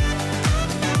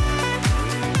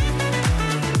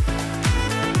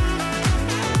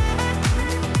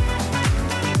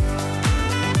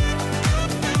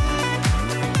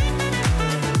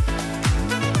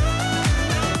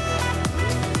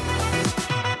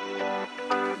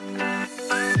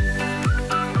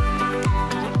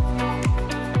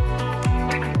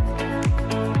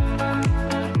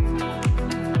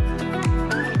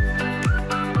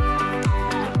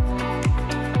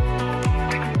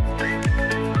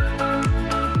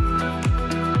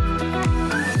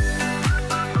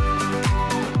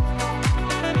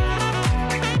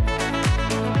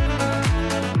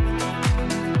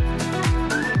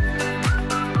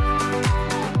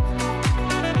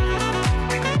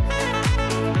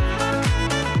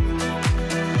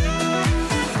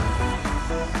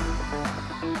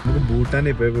 നമുക്ക്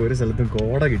ഭൂട്ടാനിൽ പോയപ്പോ ഒരു സ്ഥലത്തും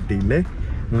കോട കിട്ടിയില്ലേ?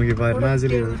 നോക്കിയപ്പോ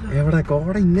അരുണാചൽ എവിടെ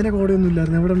കോട? ഇങ്ങനെ കോടയൊന്നും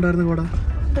ഇല്ലായിരുന്നു. എവിടെ ഉണ്ടായിരുന്നു കോട?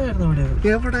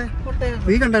 എവിടെ?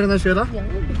 നീ കണ്ടായിരുന്ന ശ്വേത?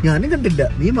 ഞാനും കണ്ടില്ല.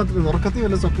 നീ മാത്രം ഉറക്കത്തിൽ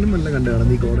വല്ല സ്വപ്നം വല്ല കണ്ടാണ്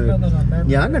നീ കോട?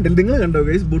 ഞാൻ കണ്ടില്ല. നിങ്ങൾ കണ്ടോ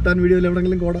ഗൈസ് ഭൂട്ടാൻ വീഡിയോയിൽ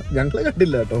എവിടെങ്കിലും കോട? ഞങ്ങള്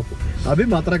കണ്ടില്ല കേട്ടോ. അഭി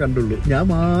മാത്രമേ കണ്ടുള്ളൂ, ഞാൻ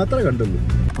മാത്രമേ കണ്ടുള്ളൂ.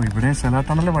 അപ്പൊ ഇവിടെ സെല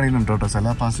ടണൽ പണിയുന്നുണ്ട് കേട്ടോ, സെല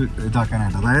പാസ്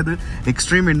ഇതാക്കാനായിട്ട്. അതായത്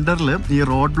എക്സ്ട്രീം വിന്ററിൽ ഈ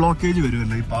റോഡ് ബ്ലോക്കേജ്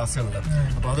വരുമല്ലോ ഈ പാസുകളിൽ,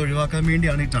 അപ്പൊ അത് ഒഴിവാക്കാൻ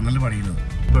വേണ്ടിയാണ് ഈ ടണൽ പണിയുന്നത്.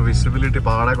 ഇപ്പൊ വിസിബിലിറ്റി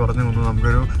പാടെ കുറഞ്ഞു വന്നു.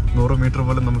 നമുക്കൊരു 100 മീറ്റർ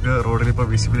പോലും നമുക്ക് റോഡിൽ ഇപ്പൊ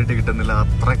വിസിബിലിറ്റി കിട്ടുന്നില്ല.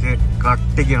 അത്രയ്ക്ക്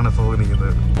കട്ടിക്കാണ് ഫോഗ്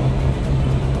നിൽക്കുന്നത്.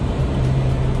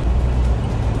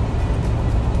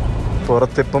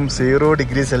 പുറത്തിപ്പം 0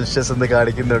 ഡിഗ്രി സെൽഷ്യസ് എന്ന്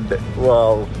കാണിക്കുന്നുണ്ട്.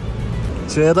 വാവ്.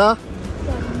 ചേതാ,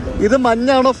 ഇത്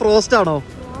മഞ്ഞാണോ ഫ്രോസ്റ്റ് ആണോ?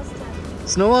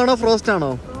 സ്നോ ആണോ ഫ്രോസ്റ്റ്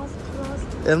ആണോ?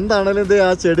 എന്താണേലും ഇത് ആ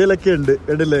ചെടികളൊക്കെ ഉണ്ട്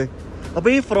കണ്ടില്ലേ? അപ്പൊ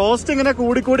ഈ ഫ്രോസ്റ്റ് ഇങ്ങനെ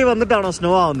കൂടി വന്നിട്ടാണോ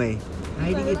സ്നോ ആവുന്നേ?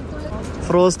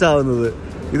 ഫ്രോസ്റ്റ് ആവുന്നത്.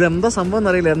 ഇതെന്താ സംഭവം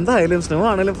എന്നറിയില്ല. എന്തായാലും സ്നോ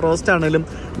ആണേലും ഫ്രോസ്റ്റ് ആണേലും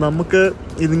നമുക്ക്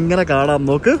ഇതിങ്ങനെ കാണാം.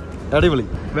 നോക്ക്, അടിപൊളി.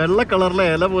 വെള്ള കളറിലെ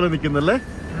ഇല പോലെ നിൽക്കുന്നല്ലേ?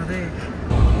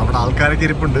 അവിടെ ആൾക്കാരൊക്കെ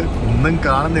ഇരിപ്പുണ്ട്. ഒന്നും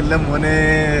കാണുന്നില്ല മോനെ.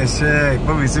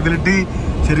 ഇപ്പൊ വിസിബിലിറ്റി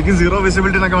ശരിക്കും 0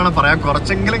 വിസിബിലിറ്റി എന്നൊക്കെ വേണം പറയാം.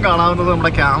 കുറച്ചെങ്കിലും കാണാവുന്നത്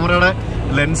നമ്മുടെ ക്യാമറയുടെ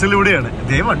ലെൻസിലൂടെയാണ്.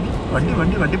 ഇതേ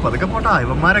വണ്ടി പതുക്കെ പോട്ടാ.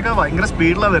 ഇവന്മാരൊക്കെ ഭയങ്കര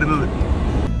സ്പീഡിലാണ് വരുന്നത്.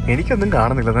 എനിക്കൊന്നും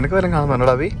കാണുന്നില്ല. നിനക്ക് വല്ലതും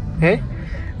കാണുന്നുണ്ടോ അഭി?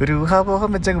 ഒരു ഊഹാപോഹം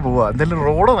വെച്ചങ്ങ് പോവാ. എന്തായാലും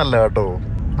റോഡ് നല്ല കേട്ടോ.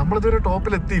 നമ്മളിതൊരു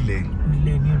ടോപ്പിലെത്തിയില്ലേ?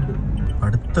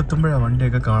 അടുത്തെത്തുമ്പോഴാണ്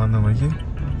വണ്ടിയൊക്കെ കാണുന്നത്. എനിക്ക്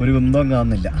ഒരു കുന്തവും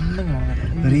കാണുന്നില്ല.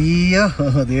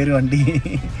 അതേ ഒരു വണ്ടി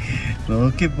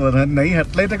നോക്കിപ്പോ. ഈ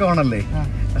ഹെഡ്ലൈറ്റ് ഒക്കെ ഓണല്ലേ?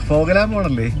 ഫോഗലാൻ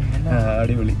പോണല്ലേ?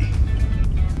 അടിപൊളി.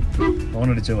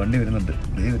 ഓണടിച്ചോ, വണ്ടി വരുന്നുണ്ട്.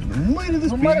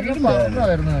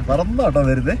 പറന്നാട്ടോ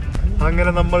വരുന്നേ.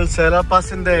 അങ്ങനെ നമ്മൾ സെല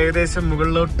പാസിന്റെ ഏകദേശം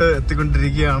മുകളിലോട്ട്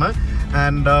എത്തിക്കൊണ്ടിരിക്കുകയാണ്.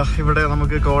 ആൻഡ് ഇവിടെ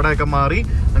നമുക്ക് കോടയൊക്കെ മാറി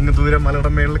അങ്ങ് ദൂരം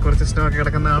മലയുടെ മേളിൽ കുറച്ച് സ്നോ ഒക്കെ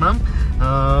കിടക്കുന്ന കാണാം.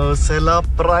 സെല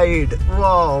പ്രൈഡ്.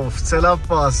 വാവ്, സെല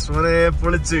പാസ് മോനെ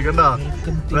പൊളിച്ച് കണ്ടാ.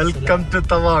 Welcome to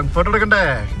Tawang. ഫോട്ടോ എടുക്കണ്ടേ?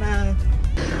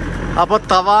 അപ്പൊ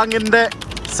തവാങ്ങിന്റെ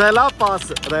സെല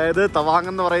പാസ്, അതായത് തവാങ്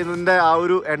എന്ന് പറയുന്നതിന്റെ ആ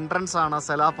ഒരു എൻട്രൻസ് ആണ്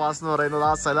സെല പാസ് എന്ന് പറയുന്നത്.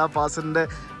 ആ സെല പാസിന്റെ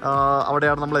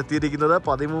അവിടെയാണ് നമ്മൾ എത്തിയിരിക്കുന്നത്.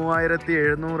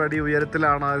 13,700 അടി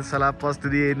ഉയരത്തിലാണ് സെല പാസ്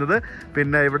സ്ഥിതി ചെയ്യുന്നത്.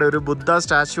 പിന്നെ ഇവിടെ ഒരു ബുദ്ധ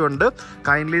സ്റ്റാച്യു ഉണ്ട്.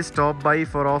 Kindly stop by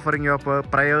four offering your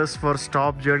prayers four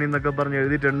stop journey എന്നൊക്കെ പറഞ്ഞ്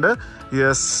എഴുതിയിട്ടുണ്ട്.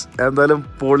 യെസ്, എന്തായാലും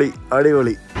പൊളി,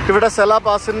 അടിപൊളി. ഇവിടെ സെല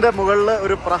പാസിന്റെ മുകളിൽ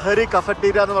ഒരു പ്രഹരി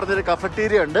കഫറ്റീരിയ എന്ന് പറഞ്ഞൊരു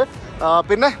കഫറ്റീരിയ ഉണ്ട്.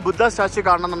 പിന്നെ ബുദ്ധ സ്റ്റാച്യു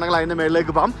കാണണമെന്നുണ്ടെങ്കിൽ അതിൻ്റെ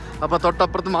മേളിലേക്ക് പോകാം. അപ്പോൾ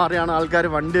തൊട്ടപ്പുറത്ത് മാറിയാണ് ആൾക്കാർ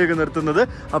വണ്ടിയൊക്കെ നിർത്തുന്നത്.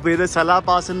 അപ്പോൾ ഇത് സെല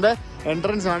പാസിന്റെ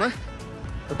എൻട്രൻസ് ആണ്.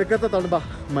 ഒറ്റക്കത്തെ തണുപ്പാ,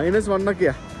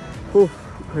 -1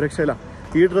 രക്ഷയില്ല.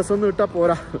 ഈ ഡ്രസ്സൊന്നും ഇട്ടാ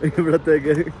പോരാ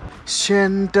ഇവിടത്തേക്ക്.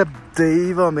 എന്റെ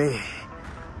ദൈവമേ,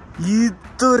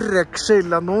 ഇതൊരു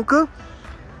രക്ഷയില്ല. നോക്ക്,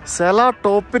 സെല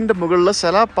ടോപ്പിന്റെ മുകളിൽ,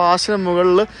 സെല പാസിന്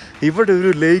മുകളിൽ ഇവിടെ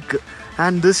ഒരു ലേക്ക്.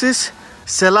 ആൻഡ് ദിസ് ഈസ്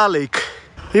സെല ലേക്ക്.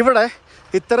 ഇവിടെ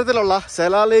ഇത്തരത്തിലുള്ള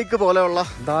സെല ലേക്ക് പോലെയുള്ള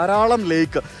ധാരാളം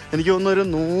ലേക്ക്, എനിക്ക് തോന്നുന്നു ഒരു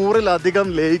 100-ലധികം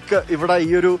ലേക്ക് ഇവിടെ ഈ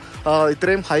ഒരു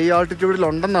ഇത്രയും ഹൈ ആൾട്ടിറ്റ്യൂഡിൽ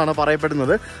ഉണ്ടെന്നാണ്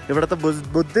പറയപ്പെടുന്നത്. ഇവിടുത്തെ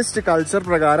ബുദ്ധിസ്റ്റ് കൾച്ചർ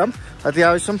പ്രകാരം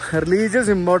അത്യാവശ്യം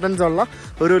റിലീജിയസ് ഇമ്പോർട്ടൻസ് ഉള്ള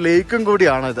ഒരു ലേക്കും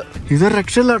കൂടിയാണിത്. ഇതൊരു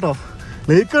രക്ഷയില്ല കേട്ടോ.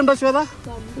 ലേക്ക് കണ്ടോ ശ്വേത?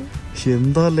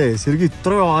 എന്താ അല്ലേ ശരിക്കും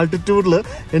ഇത്ര ആൾട്ടിറ്റ്യൂഡിൽ.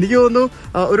 എനിക്ക് തോന്നുന്നു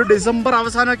ഒരു ഡിസംബർ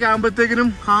അവസാനമൊക്കെ ആകുമ്പോഴത്തേക്കിനും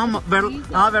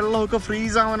ആ വെള്ളമൊക്കെ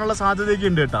ഫ്രീസ് ആവാനുള്ള സാധ്യതയൊക്കെ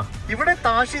ഉണ്ട് കേട്ടാ. ഇവിടെ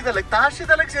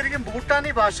താഷിതലക് ശരിക്കും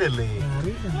ഭൂട്ടാനി ഭാഷയല്ലേ?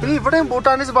 ഇവിടെയും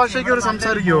ഭൂട്ടാനീസ് ഭാഷയൊക്കെ ഒരു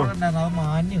സംസാരിക്കുമോ?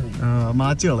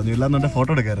 മാറ്റി കളഞ്ഞു, ഇല്ലാന്നുണ്ടെ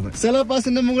ഫോട്ടോ എടുക്കായിരുന്നു. സെല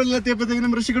പാസിന്റെ മുകളിൽ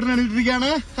എത്തിയപ്പോഴത്തേക്കിനും ഋഷിക്കുട്ടൻ എണീറ്റിരിക്കുകയാണ്.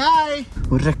 ഹായ്.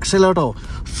 ഒരു രക്ഷയില്ല കേട്ടോ.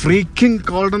 ഫ്രീക്കിംഗ്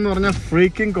കോൾഡ് എന്ന് പറഞ്ഞാൽ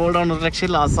ഫ്രീക്കിംഗ് കോൾഡാണ്. ഒരു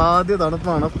രക്ഷയില്ല. അസാധ്യ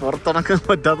തണുപ്പാണ്, പുറത്തിറക്കാൻ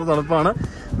പറ്റാത്ത തണുപ്പാണ്.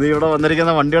 ഇവിടെ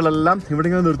വന്നിരിക്കുന്ന വണ്ടികളെല്ലാം ഇവിടെ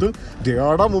ഇങ്ങനെ നിർത്തും.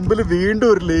 ദേടാ മുമ്പിൽ വീണ്ടും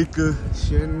ഒരു ലേക്ക്.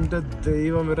 എന്റെ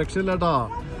ദൈവം, രക്ഷയില്ല കേട്ടോ.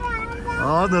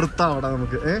 നിർത്താം അവിടെ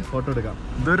നമുക്ക് ഫോട്ടോ എടുക്കാം.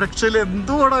 ഇതൊരു രക്ഷയില്ല.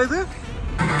 എന്തുവാടാ ഇത്?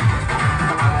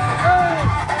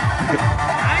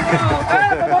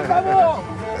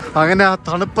 അങ്ങനെ ആ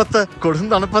തണുപ്പത്ത്, കൊടും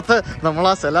തണുപ്പത്ത് നമ്മൾ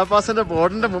ആ സെല പാസിന്റെ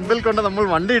ബോർഡിന്റെ മുമ്പിൽ കൊണ്ട് നമ്മൾ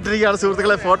വണ്ടി ഇട്ടിരിക്കുകയാണ്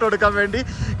സുഹൃത്തുക്കളെ, ഫോട്ടോ എടുക്കാൻ വേണ്ടി.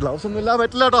 ഗ്ലൗസ് ഒന്നും ഇല്ലാതെ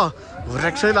പറ്റില്ല കേട്ടോ. ഒരു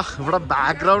രക്ഷയില്ല. ഇവിടെ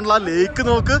ബാക്ക്ഗ്രൗണ്ടിൽ ആ ലേക്ക്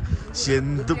നോക്ക്,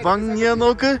 എന്ത് ഭംഗിയാ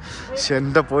നോക്ക്.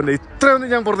 എന്റെ പോലെ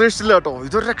ഇത്രയൊന്നും ഞാൻ പ്രതീക്ഷിച്ചില്ല കേട്ടോ.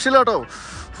 ഇതൊരു രക്ഷയില്ല കേട്ടോ.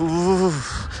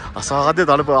 അസാധ്യ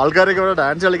തണുപ്പ്. ആൾക്കാരൊക്കെ ഇവിടെ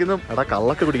ഡാൻസ് കളിക്കുന്നു. എടാ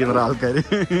കള്ളൊക്കെ കുടിക്കുന്ന ആൾക്കാർ.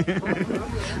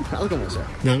 അതൊക്കെ മോശം.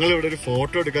 ഞങ്ങളിവിടെ ഒരു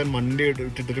ഫോട്ടോ എടുക്കാൻ വണ്ടി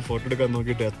ഇട്ടിട്ടൊരു ഫോട്ടോ എടുക്കാൻ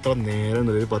നോക്കിയിട്ട് എത്ര നേരം,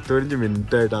 ഒരു 10-15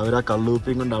 മിനിറ്റ് ആയിട്ട് അവർ ആ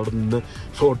കള്ളുപ്പിയും കൊണ്ട് അവിടെ നിന്ന്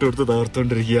ഫോട്ടോ എടുത്ത്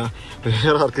തകർത്തുകൊണ്ടിരിക്കുക.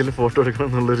 വേറെ ആർക്കെങ്കിലും ഫോട്ടോ എടുക്കണം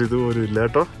എന്നുള്ളൊരു ഇത് പോലും ഇല്ല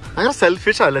കേട്ടോ. അങ്ങനെ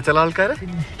സെൽഫിഷ് അല്ലേ ചില ആൾക്കാർ.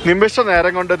 നിമിഷ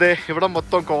നേരം കൊണ്ടത് ഇവിടെ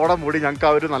മൊത്തം കോട മൂടി. ഞങ്ങൾക്ക്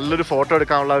ആ ഒരു നല്ലൊരു ഫോട്ടോ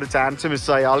എടുക്കാനുള്ള ഒരു ചാൻസ്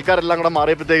മിസ്സായി. ആൾക്കാരെല്ലാം കൂടെ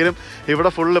മാറിയപ്പോഴത്തേക്കും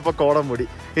ഇവിടെ ഫുള്ള് ഇപ്പോൾ കോട മൂടി.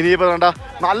 ഇനിയിപ്പോൾ വേണ്ട,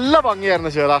 നല്ല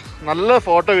ഭംഗിയായിരുന്നു ചേരാ. പറഞ്ഞതാ, നല്ല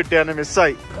ഫോട്ടോ കിട്ടിയാൽ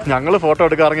മിസ്സായി. ഞങ്ങള് ഫോട്ടോ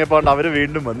എടുക്കാൻ ഇറങ്ങിയപ്പോ അവര്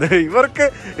വീണ്ടും വന്ന്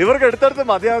ഇവർക്ക് എടുത്തെടുത്ത്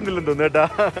മതിയാവുന്നില്ലെന്ന് തോന്നുന്നു കേട്ടാ.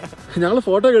 ഞങ്ങള്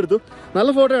ഫോട്ടോ ഒക്കെ എടുത്തു, നല്ല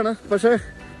ഫോട്ടോയാണ്. പക്ഷെ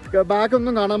ബാക്ക്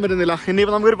ഒന്നും കാണാൻ പറ്റുന്നില്ല.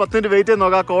 ഇനിയിപ്പോൾ നമുക്കൊരു 10 മിനിറ്റ് വെയിറ്റ് ചെയ്ത്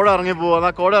നോക്കാം. ആ കോട ഇറങ്ങി പോവാം.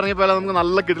 ആ കോട ഇറങ്ങിപ്പോയാലേ നമുക്ക്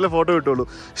നല്ല കിട്ടിലെ ഫോട്ടോ കിട്ടുള്ളൂ.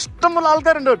 ഇഷ്ടംപോലെ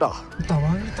ആൾക്കാരുണ്ട് കേട്ടോ.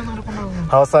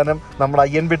 അവസാനം നമ്മുടെ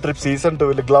INB ട്രിപ്പ് സീസൺ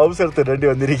 2 ഗ്ലൗസ് എടുത്ത് ഇടേണ്ടി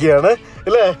വന്നിരിക്കുകയാണ്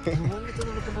അല്ലേ?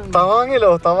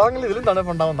 തവാങ്ങിൽ ഇതിലും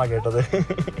തണുപ്പുണ്ടാവുന്നാ കേട്ടത്.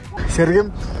 ശരിക്കും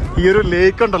ഈ ഒരു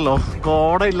ലേക്ക് ഉണ്ടല്ലോ,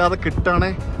 കോട ഇല്ലാതെ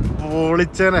കിട്ടാണേ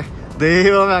പൊളിച്ചേനെ.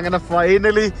 ദൈവമേ, അങ്ങനെ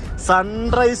ഫൈനലി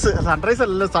സൺറൈസ്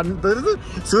അല്ല,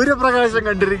 സൂര്യപ്രകാശം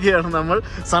കണ്ടിരിക്കുകയാണ് നമ്മൾ.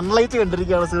 സൺലൈറ്റ്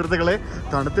കണ്ടിരിക്കുകയാണ് സുഹൃത്തുക്കളെ.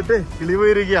 തണുത്തിട്ട് കിളി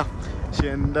പോയിരിക്കുക. പക്ഷെ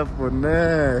എന്റെ പൊന്നെ,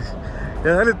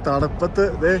 ഏതായാലും തണുപ്പത്ത്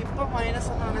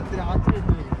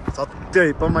സത്യം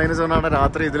ഇപ്പം -1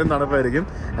 രാത്രി ഇതിലും തണുപ്പായിരിക്കും.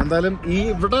 എന്തായാലും ഈ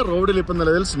ഇവിടെ റോഡിൽ ഇപ്പം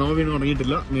നിലവിൽ സ്നോ വീണ്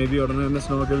തുടങ്ങിയിട്ടില്ല. മേ ബി ഉടനെ തന്നെ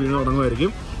സ്നോ ഒക്കെ വീണ്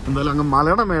തുടങ്ങുമായിരിക്കും. എന്തായാലും അങ്ങ്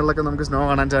മലയുടെ മേളിലൊക്കെ നമുക്ക് സ്നോ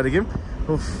കാണാൻ സാധിക്കും.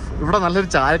 ഇവിടെ നല്ലൊരു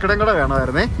ചായക്കടയും കൂടെ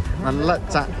വേണമായിരുന്നേ. നല്ല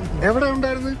എവിടെ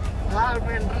ഉണ്ടായിരുന്നു?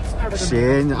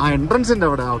 ആ എൻട്രൻസിന്റെ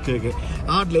അവിടെ. ഓക്കെ.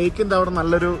 ആ ലേക്കിന്റെ അവിടെ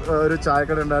നല്ലൊരു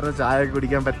ചായക്കട ഉണ്ടായിരുന്നു. ചായ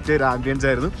കുടിക്കാൻ പറ്റിയ ഒരു ആംബിയൻസ്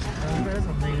ആയിരുന്നു.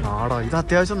 ആടാ, ഇത്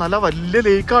അത്യാവശ്യം നല്ല വലിയ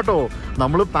ലേക്കാട്ടോ.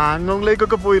 നമ്മള് പാങ്കോങ്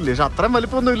ലേക്കൊക്കെ പോയില്ലേ, പക്ഷെ അത്രയും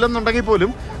വലിപ്പമൊന്നും ഇല്ലെന്നുണ്ടെങ്കിൽ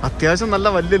പോലും അത്യാവശ്യം നല്ല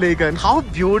വലിയ ലേക്കാണ്. ഹൗ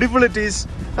ബ്യൂട്ടിഫുൾ ഇറ്റ് ഈസ്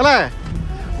അല്ലേ?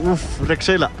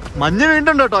 രക്ഷയില്ല. മഞ്ഞ്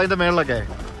വീണ്ടുണ്ട് കേട്ടോ അതിന്റെ മേളിലൊക്കെ.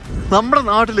 നമ്മുടെ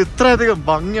നാട്ടിൽ ഇത്രയധികം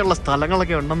ഭംഗിയുള്ള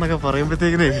സ്ഥലങ്ങളൊക്കെ ഉണ്ടെന്നൊക്കെ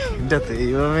പറയുമ്പോഴത്തേക്കിനെ എന്റെ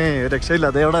ദൈവമേ, രക്ഷയില്ല.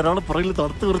 അതേവിടെ ഒരാളെ പുറകിൽ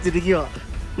തടുത്ത് കുറിച്ചിരിക്കുക.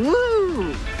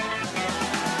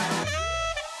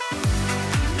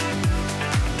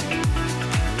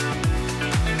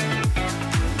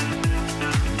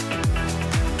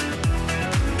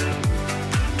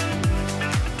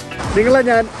 നിങ്ങളെ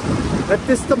ഞാൻ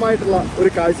വ്യത്യസ്തമായിട്ടുള്ള ഒരു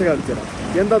കാഴ്ച കാണിച്ചു തരാം.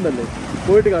 എന്താന്നല്ലേ,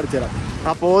 പോയിട്ട് കാണിച്ചു തരാം.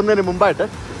 ആ പോകുന്നതിന് മുമ്പായിട്ട്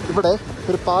ഇവിടെ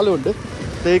ഒരു പാലമുണ്ട്.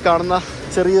 ഈ കാണുന്ന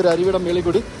ചെറിയൊരു അരുവിയുടെ മേളിൽ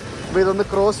കൂടി. അപ്പോൾ ഇതൊന്ന്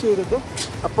ക്രോസ് ചെയ്തിട്ട്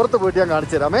അപ്പുറത്ത് പോയിട്ട് ഞാൻ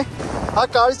കാണിച്ചു തരാമേ. ആ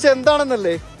കാഴ്ച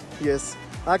എന്താണെന്നല്ലേ? യെസ്,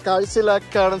 ആ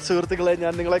കാഴ്ചയിലേക്കാണ് സുഹൃത്തുക്കളെ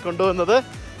ഞാൻ നിങ്ങളെ കൊണ്ടുവന്നത്.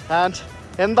 ആൻഡ്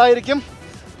എന്തായിരിക്കും?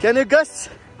 Can you guess?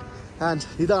 ആൻഡ്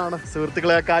ഇതാണ്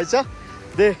സുഹൃത്തുക്കളെ ആ കാഴ്ച.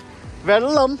 ദേ,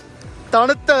 വെള്ളം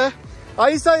തണുത്ത്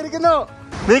ഐസായിരിക്കുന്നു.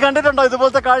 നീ കണ്ടിട്ടുണ്ടോ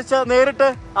ഇതുപോലത്തെ കാഴ്ച നേരിട്ട്?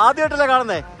 ആദ്യമായിട്ടല്ലേ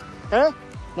കാണുന്നേ?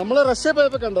 നമ്മള് റഷ്യ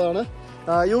പോയപ്പോ കണ്ടതാണ്,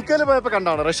 UK പോയപ്പോ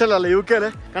കണ്ടാണ്. റഷ്യയിലല്ല, UK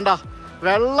കണ്ടാ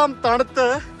വെള്ളം തണുത്ത്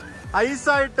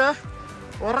ഐസായിട്ട്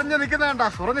ഉറഞ്ഞു നിൽക്കുന്ന കണ്ടാ.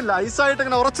 ഉറഞ്ഞില്ല, ഐസായിട്ട്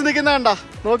ഇങ്ങനെ ഉറച്ചു നിൽക്കുന്ന കണ്ടാ.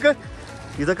 നോക്ക്,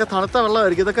 ഇതൊക്കെ തണുത്ത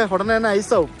വെള്ളമായിരിക്കും. ഇതൊക്കെ ഉടനെ തന്നെ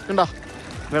ഐസാവും. കണ്ടാ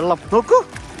വെള്ളം. നോക്കൂ,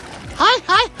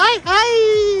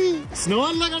 സ്നോ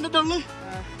അല്ല കണ്ടിട്ടുള്ളു,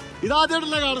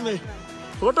 ഇതാദ്യമായിട്ടല്ലേ കാണുന്നേ.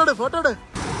 ഫോട്ടോ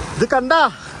ഇത് കണ്ടാ?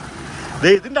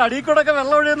 ഇതിന്റെ അടിയിൽ കൂടെ ഒക്കെ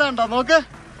വെള്ളം ഒഴിയുന്നുണ്ടോ? നോക്ക്,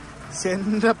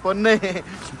 എന്റെ പൊന്നെ.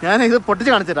 ഞാൻ ഇത്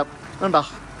പൊട്ടിച്ച് കാണിച്ചു തരാം.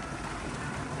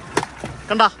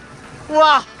 കണ്ടാ?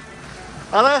 വാ,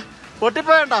 അത്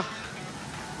പൊട്ടിപ്പോയണ്ട.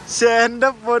 എന്റെ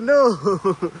പൊന്നു,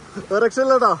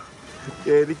 രക്ഷയില്ലട്ടോ.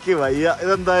 എനിക്ക് വയ്യ.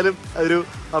 ഇതെന്തായാലും ഒരു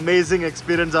അമേസിങ്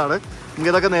എക്സ്പീരിയൻസ് ആണ്.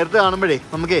 ഇതൊക്കെ നേരത്തെ കാണുമ്പോഴേ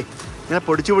നമുക്കേ ഇങ്ങനെ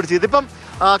പൊടിച്ച് ഇതിപ്പം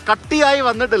കട്ടിയായി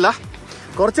വന്നിട്ടില്ല.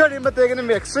 കുറച്ച്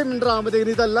കഴിയുമ്പോഴത്തേക്കിനും എക്സ്ട്രീം വിന്റർ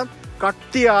ആകുമ്പോഴത്തേക്കിനും ഇതെല്ലാം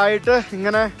കട്ടിയായിട്ട്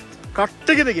ഇങ്ങനെ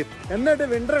കട്ടിക്ക് നിൽക്കും. എന്നിട്ട്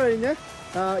വിന്റർ കഴിഞ്ഞ്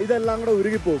ഇതെല്ലാം കൂടെ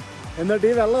ഉരുകിപ്പോവും. എന്നിട്ട്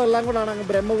ഈ വെള്ളം എല്ലാം കൂടെ ആണ് അങ്ങ്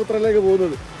ബ്രഹ്മപുത്രയിലേക്ക്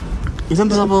പോകുന്നത്.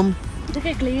 ഇതെന്താ സംഭവം?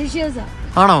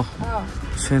 ആണോ?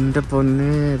 എന്റെ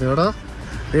പൊന്നെ,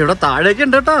 ഇവിടെ താഴേക്ക്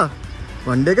ഉണ്ട് കേട്ടോ,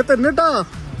 വണ്ടിയൊക്കെ തന്നെ കേട്ടോ.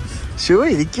 ഷോ,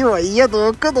 എനിക്ക് വയ്യ.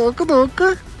 നോക്ക്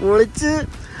പൊളിച്ച്.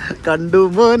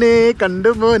 കണ്ടുമോനെ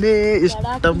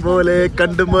ഇഷ്ടം പോലെ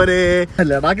കണ്ടുമോനെ.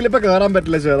 ലഡാക്കിൽ ഇപ്പൊ കയറാൻ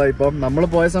പറ്റില്ല ചേട്ടാ. ഇപ്പം നമ്മൾ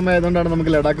പോയ സമയം ആയതുകൊണ്ടാണ്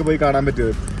നമുക്ക് ലഡാക്ക് പോയി കാണാൻ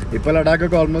പറ്റിയത്. ഇപ്പൊ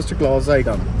ലഡാക്കൊക്കെ ഓൾമോസ്റ്റ് ക്ലോസ് ആയി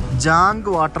കാണും. ജാങ്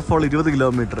വാട്ടർഫോൾ 20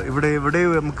 കിലോമീറ്റർ. ഇവിടെ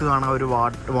നമുക്ക് കാണാം ഒരു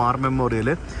വാർ മെമ്മോറിയൽ.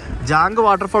 ജാങ്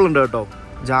വാട്ടർഫോൾ ഉണ്ട് കേട്ടോ.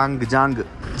 ജാങ്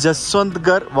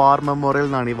ജസ്വന്ത്ഗർ വാർ മെമ്മോറിയൽ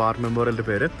എന്നാണ് ഈ വാർ മെമ്മോറിയലിന്റെ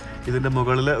പേര്. ഇതിന്റെ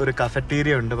മുകളിൽ ഒരു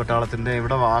കഫറ്റീരിയ ഉണ്ട് പട്ടാളത്തിന്റെ.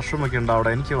 ഇവിടെ വാഷ്റൂം ഒക്കെ ഉണ്ട്. അവിടെ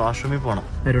എനിക്ക് വാഷ്റൂമിൽ പോകണം.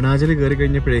 അരുണാചൽ കയറി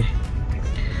കഴിഞ്ഞപ്പോഴേ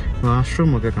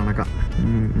വാഷ്റൂം ഒക്കെ കണക്കാം.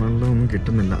 വെള്ളമൊന്നും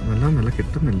കിട്ടുന്നില്ല, നല്ല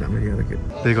കിട്ടുന്നില്ല മര്യാദക്ക്.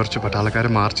 ഇത് കുറച്ച് പട്ടാളക്കാർ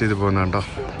മാർച്ച് ചെയ്ത് പോകുന്നുണ്ടോ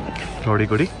റോഡിൽ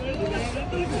കൂടി.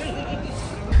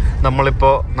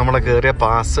 നമ്മളിപ്പോ നമ്മളെ കയറിയ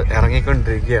പാസ്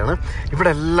ഇറങ്ങിക്കൊണ്ടിരിക്കുകയാണ്. ഇവിടെ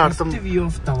എല്ലായിടത്തും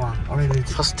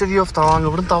ഫസ്റ്റ് വ്യൂ ഓഫ് തവാങ്.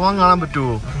 ഇവിടെ തവാങ് കാണാൻ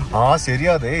പറ്റുമോ?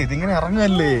 ശരിയാ, അതെ, ഇതിങ്ങനെ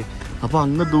ഇറങ്ങല്ലേ. അപ്പൊ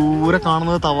അങ്ങ് ദൂരെ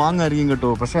കാണുന്നത് തവാങ് ആയിരിക്കും കേട്ടോ.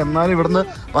 പക്ഷെ എന്നാലും ഇവിടുന്ന്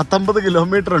 19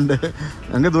 കിലോമീറ്റർ ഉണ്ട്.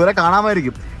 അങ്ങ് ദൂരെ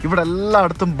കാണാമായിരിക്കും. ഇവിടെ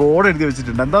എല്ലായിടത്തും ബോർഡ് എഴുതി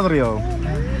വെച്ചിട്ടുണ്ട്. എന്താണെന്നറിയാമോ?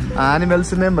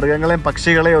 ആനിമൽസിനെയും മൃഗങ്ങളെയും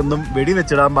പക്ഷികളെയും ഒന്നും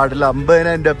വെടിവെച്ചിടാൻ പാടില്ല,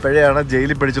 50,000 രൂപ പിഴയാണ്,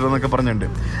 ജയിലിൽ പിടിച്ചിടുന്നൊക്കെ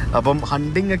പറഞ്ഞിട്ടുണ്ട്. അപ്പം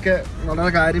ഹണ്ടിങ് ഒക്കെ വളരെ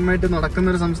കാര്യമായിട്ട് നടക്കുന്ന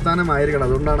ഒരു സംസ്ഥാനമായിരിക്കണം.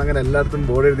 അതുകൊണ്ടാണ് അങ്ങനെ എല്ലായിടത്തും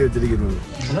ബോർഡ് എഴുതി വെച്ചിരിക്കുന്നത്.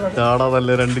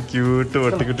 കാണാതല്ലേ 2 ക്യൂട്ട്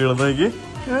പട്ടിക്കുട്ടികൾ. നോക്കി,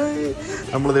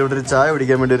 നമ്മളിത് ഇവിടെ ഒരു ചായ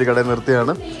പിടിക്കാൻ വേണ്ടി ഒരു കടയിൽ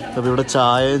നിർത്തിയാണ്. അപ്പോൾ ഇവിടെ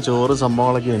ചായയും ചോറും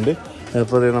സംഭവങ്ങളൊക്കെ ഉണ്ട്.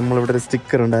 അപ്പോൾ നമ്മളിവിടെ ഒരു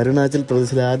സ്റ്റിക്കർ ഉണ്ട്. അരുണാചൽ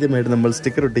പ്രദേശിൽ ആദ്യമായിട്ട് നമ്മൾ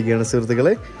സ്റ്റിക്കർ ഒട്ടിക്കുകയാണ്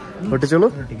സുഹൃത്തുക്കളെ. ഒട്ടിച്ചോളൂ.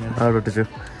 ഒട്ടിച്ചു.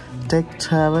 Take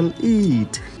travel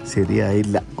eat.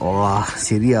 ശരിയായില്ല.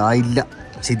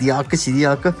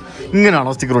 ശരിയാക്ക്.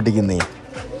 ഇങ്ങനെയാണോ സ്റ്റിക്കർ ഒട്ടിക്കുന്നേ?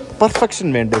 പെർഫെക്ഷൻ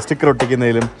വേണ്ടേ സ്റ്റിക്കർ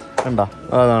ഒട്ടിക്കുന്നതിലും? കണ്ടോ?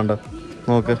 അതാണ്ട്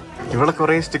നോക്ക്. ഇവിടെ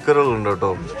കുറേ സ്റ്റിക്കറുകളുണ്ട്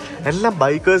കേട്ടോ. എല്ലാം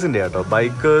ബൈക്കേഴ്സിൻ്റെ കേട്ടോ.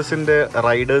 ബൈക്കേഴ്സിൻ്റെ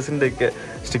റൈഡേഴ്സിൻ്റെ ഒക്കെ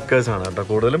സ്റ്റിക്കേഴ്സാണ് കേട്ടോ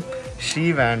കൂടുതലും. ഷീ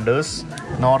വാൻഡേഴ്സ്,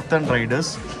 നോർത്തേൺ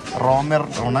റൈഡേഴ്സ്, റോമർ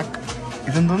റോണക്,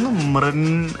 ഇതെന്തോന്ന്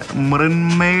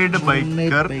മൃൻമെയ്ഡ്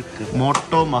ബൈക്കർ,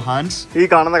 മോട്ടോ മഹാൻസ്. ഈ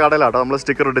കാണുന്ന കടയിലാട്ടോ നമ്മൾ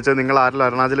സ്റ്റിക്കർ ഇട്ടിച്ച്. നിങ്ങൾ ആരെങ്കിലും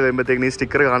അരുണാചൽ വരുമ്പോഴത്തേക്കും ഈ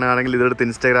സ്റ്റിക്കർ കാണുകയാണെങ്കിൽ ഇതെടുത്ത്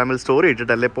ഇൻസ്റ്റാഗ്രാമിൽ സ്റ്റോറി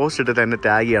ഇട്ടിട്ട് അല്ലെങ്കിൽ പോസ്റ്റ് ഇട്ടിട്ട് എന്നെ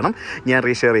ടാഗ് ചെയ്യണം. ഞാൻ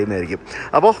റീഷെയർ ചെയ്യുന്നതായിരിക്കും.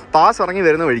 അപ്പോൾ പാസ് ഇറങ്ങി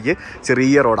വരുന്ന വഴിക്ക്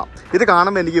ചെറിയ റോഡാണ്. ഇത്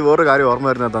കാണുമ്പോൾ എനിക്ക് വേറൊരു കാര്യം ഓർമ്മ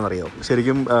വരുന്നത് എന്താണെന്നറിയോ?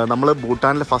 ശരിക്കും നമ്മൾ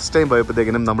ഭൂട്ടാനിൽ ഫസ്റ്റ് ടൈം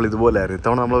പോയപ്പോഴത്തേക്കിനും നമ്മൾ ഇതുപോലെയായിരുന്നു.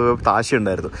 ഇത്തവണ നമ്മൾ താശി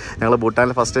ഉണ്ടായിരുന്നു. ഞങ്ങൾ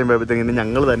ഭൂട്ടാനിൽ ഫസ്റ്റ് ടൈം പോയപ്പോഴത്തേക്കിനും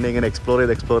ഞങ്ങൾ തന്നെ ഇങ്ങനെ എക്സ്പ്ലോർ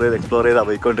ചെയ്ത്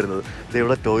പോയിക്കൊണ്ടിരുന്നത്.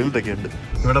 ഇവിടെ ടോയ്ലറ്റൊക്കെ ഉണ്ട്.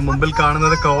 ഇവിടെ മുമ്പിൽ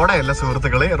കാണുന്നത് കോടയല്ല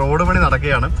സുഹൃത്തുക്കളെ, റോഡ് പണി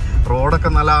നടക്കുകയാണ്. റോഡൊക്കെ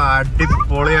നല്ല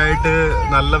അടിപൊളിയായിട്ട്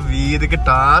നല്ല വീതിക്ക്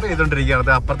ടാർ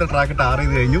ചെയ്തുകൊണ്ടിരിക്കുകയാണ്. അപ്പുറത്തെ ട്രാക്ക് ടാർ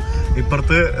ചെയ്ത് കഴിഞ്ഞു,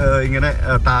 ഇപ്പുറത്ത് ഇങ്ങനെ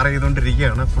ടാർ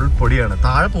ചെയ്തുകൊണ്ടിരിക്കുകയാണ്. ഫുൾ പൊടിയാണ്.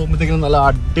 താഴെ പോകുമ്പോഴത്തേക്കും നല്ല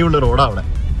അടിപൊളി റോഡാണ് അവിടെ.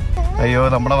 അയ്യോ,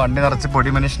 നമ്മുടെ വണ്ടി നിറച്ച്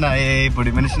പൊടി മനുഷ്യനായേ,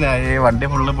 വണ്ടി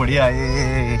ഫുള്ള് പൊടിയായേ.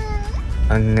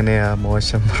 അങ്ങനെ ആ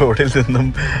മോശം റോഡിൽ നിന്നും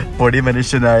പൊടി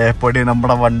മനുഷ്യനായ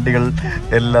നമ്മുടെ വണ്ടികൾ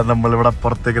എല്ലാം നമ്മളിവിടെ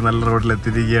പുറത്തേക്ക് നല്ല റോഡിൽ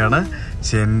എത്തിയിരിക്കുകയാണ്.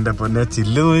 എൻ്റെ പൊന്നെ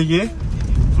ചില്ല് നോക്കിയേ,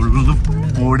 ഫുള്ള്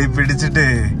പൊടി പിടിച്ചിട്ട്.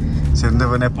 എൻ്റെ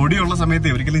പൊന്നെ പൊടിയുള്ള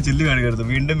സമയത്ത് ഒരിക്കലും ചില്ല് കഴുകരുത്.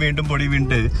 വീണ്ടും പൊടി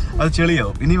വീണ്ട് അത്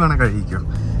ചെളിയാവും. ഇനി വേണം കഴിക്കോ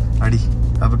അടി,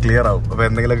 അപ്പോൾ ക്ലിയർ ആവും. അപ്പോൾ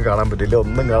എന്തെങ്കിലുമൊക്കെ കാണാൻ പറ്റില്ല,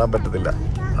 ഒന്നും കാണാൻ പറ്റത്തില്ല.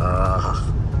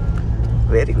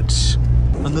 Very good.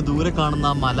 അങ്ങ് ദൂരെ കാണുന്ന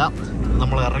ആ മല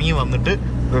നമ്മൾ ഇറങ്ങി വന്നിട്ട്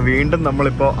വീണ്ടും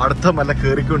നമ്മളിപ്പോൾ അടുത്ത മല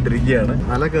കയറിക്കൊണ്ടിരിക്കുകയാണ്.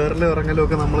 മല കയറലും ഇറങ്ങലും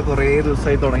ഒക്കെ നമ്മൾ കുറേ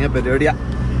ദിവസമായി തുടങ്ങിയ പരിപാടിയാ.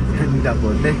 എൻ്റെ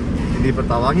പൊന്നെ, ഇനിയിപ്പോൾ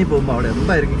തവാങ്ങി പോകുമ്പോൾ അവിടെ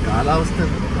എന്തായിരിക്കും കാലാവസ്ഥ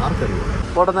ആർക്കറിയാം.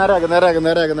 പോട്ടെ,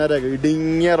 നേരാക്ക്.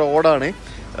 ഇടുങ്ങിയ റോഡാണ്.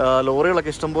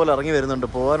 ലോറികളൊക്കെ ഇഷ്ടംപോലെ ഇറങ്ങി വരുന്നുണ്ട്.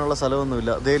 പോകാനുള്ള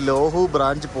സ്ഥലമൊന്നുമില്ല. അതേ ലോഹു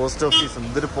ബ്രാഞ്ച് പോസ്റ്റ് ഓഫീസ്.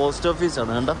 ഇതൊരു പോസ്റ്റ്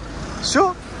ഓഫീസാണ്. കണ്ട ഷോ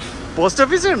പോസ്റ്റ്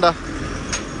ഓഫീസ് കണ്ട.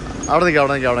 അവിടെ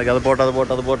നിൽക്കാം.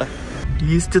 അത് പോട്ടെ.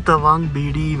 East Tawang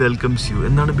BD welcomes U.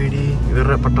 എന്താണ് BD?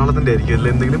 ഇവരുടെ പട്ടാളത്തിൻ്റെ ആയിരിക്കും അല്ലേ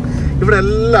എന്തെങ്കിലും. ഇവിടെ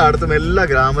എല്ലായിടത്തും എല്ലാ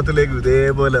ഗ്രാമത്തിലേക്കും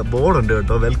ഇതേപോലെ ബോർഡുണ്ട്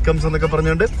കേട്ടോ, വെൽക്കംസ് എന്നൊക്കെ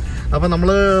പറഞ്ഞുകൊണ്ട്. അപ്പോൾ നമ്മൾ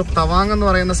തവാങ് എന്ന്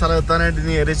പറയുന്ന സ്ഥലം എത്താനായിട്ട്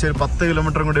ഇനി ഏകദേശം ഒരു 10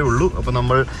 കിലോമീറ്റർ കൂടെ ഉള്ളൂ. അപ്പോൾ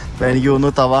എനിക്ക്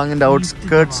തോന്നുന്നു തവാങ്ങിൻ്റെ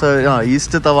ഔട്ട്സ്കേർട്സ്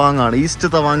ഈസ്റ്റ് തവാങ് ആണ്. ഈസ്റ്റ്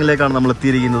തവാങ്ങിലേക്കാണ് നമ്മൾ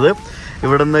എത്തിയിരിക്കുന്നത്.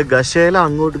 ഇവിടെ നിന്ന്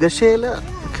ഗഷേല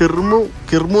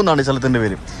കിർമു എന്നാണ് ഈ സ്ഥലത്തിൻ്റെ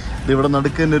പേര്. ഇവിടെ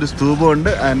നടുക്ക് തന്നെ ഒരു സ്തൂപമുണ്ട്.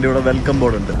 ആൻഡ് ഇവിടെ വെൽക്കം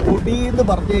ബോർഡ് ഉണ്ട്. പൊടി എന്ന്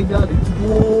പറഞ്ഞു കഴിഞ്ഞാൽ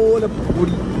ഇതുപോലെ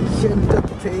പൊടി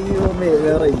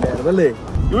വേറെ ഇല്ലായിരുന്നു അല്ലേ?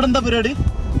 ഇവിടെ എന്താ പരിപാടി?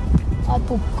 ആ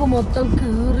ബുക്ക് മൊത്തം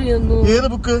കീറിയെന്നു. ഏത്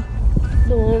ബുക്ക്?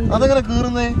 അതെങ്ങനെ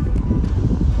കീറുന്നേ?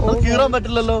 അത് കീറാൻ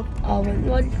പറ്റില്ലല്ലോ.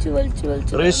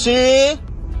 ഋഷി,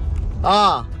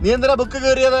 നീ എന്തിനാ ബുക്ക്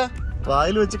കീറിയത്?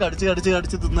 വായിൽ വെച്ച്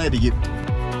കടിച്ച് തിന്നായിരിക്കും.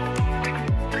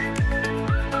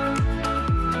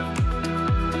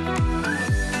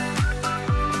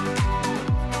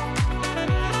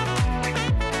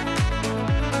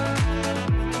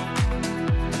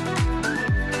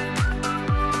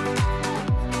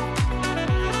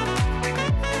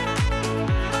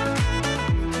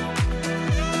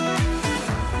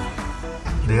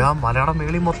 മലയാളം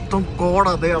മേളി മൊത്തം കോട.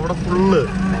 അതെ, അവിടെ ഫുള്ള്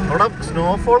അവിടെ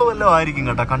സ്നോഫോൾ വല്ലതും ആയിരിക്കും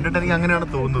കേട്ടോ. കണ്ടിട്ട് എനിക്ക് അങ്ങനെയാണ്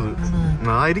തോന്നുന്നത്.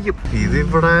 ആയിരിക്കും.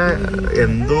 ഇതിവിടെ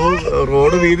എന്തോ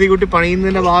റോഡ് വീതി കൂട്ടി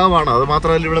പണിയുന്നതിന്റെ ഭാഗമാണ്. അത്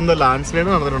മാത്രമല്ല ഇവിടെ എന്തോ ലാൻഡ് സ്ലൈഡ്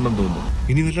നടന്നിട്ടുണ്ടെന്ന് തോന്നുന്നു.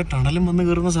 ഇനി വല്ല ടണലും വന്ന്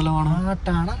കയറുന്ന സ്ഥലമാണോ?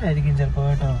 ടണലായിരിക്കും ചിലപ്പോ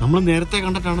കേട്ടോ. നമ്മൾ നേരത്തെ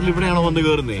കണ്ട ടണൽ ഇവിടെയാണോ വന്ന്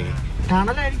കയറുന്നേ?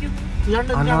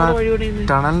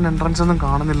 ടണലിന് എൻട്രൻസ് ഒന്നും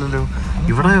കാണുന്നില്ലല്ലോ.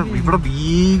 ഇവിടെ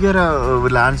ഭീകര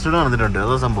ലാൻഡ് സ്ലൈഡ് നടന്നിട്ടുണ്ട്.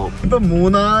 അതോ സംഭവം. ഇപ്പൊ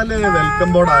 3-4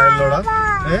 വെൽക്കം ബോർഡ് ആയല്ലോടാ.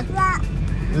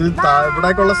 ഇത്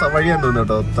ഇവിടേക്കുള്ള വഴിയാന്ന്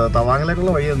തോന്നുന്നു കേട്ടോ.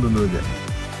 തവാങ്ങിലേക്കുള്ള വഴിയാന്ന് തോന്നുന്നു.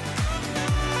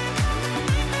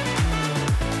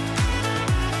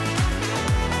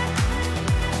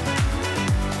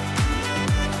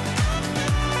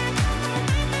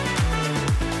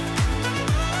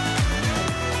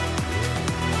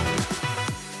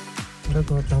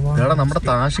 നമ്മുടെ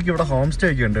താഷിക്ക് ഇവിടെ ഹോം സ്റ്റേ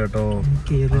ഒക്കെ ഉണ്ട് കേട്ടോ.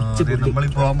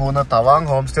 നമ്മളിപ്പോ പോകാൻ പോകുന്ന തവാങ്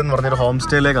ഹോം സ്റ്റേ എന്ന് പറഞ്ഞൊരു ഹോം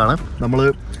സ്റ്റേയിലേക്കാണ്. നമ്മള്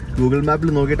ഗൂഗിൾ മാപ്പിൽ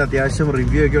നോക്കിയിട്ട് അത്യാവശ്യം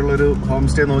റിവ്യൂ ഒക്കെ ഉള്ള ഒരു ഹോം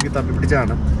സ്റ്റേ നോക്കി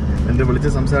തപ്പിപ്പിടിച്ചാണ്. എന്റെ വിളിച്ച്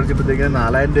സംസാരിച്ചപ്പോഴത്തേക്ക്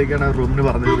 4000 രൂപയ്ക്കാണ് റൂമിന്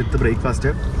പറഞ്ഞത് വിത്ത് ബ്രേക്ക്ഫാസ്റ്റ്.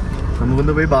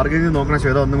 നമുക്കൊന്ന് പോയി ബാർഗെയിൻ ചെയ്ത് നോക്കണം.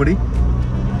 ശ്വേത ഒന്നും കൂടി.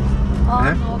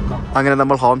 അങ്ങനെ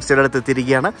നമ്മൾ ഹോം സ്റ്റേയുടെ അടുത്ത്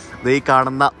എത്തിയിരിക്കുകയാണ്. ഈ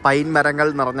കാണുന്ന പൈൻ മരങ്ങൾ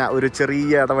നിറഞ്ഞ ഒരു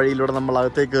ചെറിയ ഇടവഴിയിലൂടെ നമ്മൾ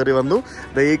അകത്തേക്ക് കയറി വന്നു.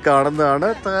 ഈ കാണുന്നതാണ്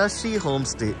താഷി ഹോം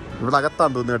സ്റ്റേ. ഇവിടെ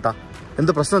അകത്താന്ന് തോന്നുന്നു കേട്ടാ.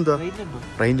 എന്ത് പ്രശ്നം? എന്താ?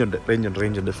 റേഞ്ച് ഉണ്ട്.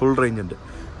 ഫുൾ റേഞ്ച് ഉണ്ട്.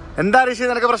 എന്താ ഋഷി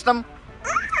നിനക്ക് പ്രശ്നം?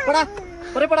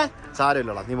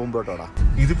 സാരമില്ലടാ, നീ മുമ്പോട്ടോടാ.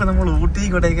 ഇതിപ്പോ നമ്മൾ ഊട്ടി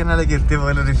കൊടൈക്കനാലൊക്കെ എത്തിയ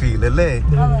പോലെ ഒരു ഫീൽ അല്ലേ?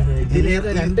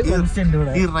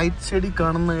 ഈ റൈറ്റ് സൈഡിൽ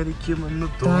കാണുന്നതായിരിക്കും എന്ന്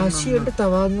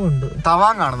തോന്നുന്നു.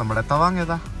 തവാങ് ആണ് നമ്മുടെ. തവാങ്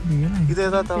ഏതാ?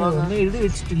 ഇതേതാ തവാങ്? എഴുതി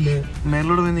വെച്ചിട്ടില്ലേ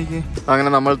മേലോട് വന്നിക്ക്. അങ്ങനെ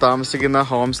നമ്മൾ താമസിക്കുന്ന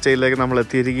ഹോം സ്റ്റേയിലേക്ക് നമ്മൾ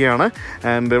എത്തിയിരിക്കുകയാണ്.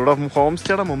 ആൻഡ് ഇവിടെ ഹോം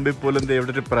സ്റ്റേയുടെ മുമ്പിൽ പോലും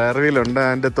ഇവിടെ ഒരു പ്രയർവിലുണ്ട്.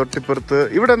 ആൻഡ് തൊട്ടിപ്പുറത്ത്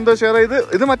ഇവിടെ എന്തോ ഷെയർ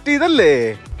ഇത് മറ്റേ ഇതല്ലേ?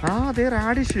 അതെ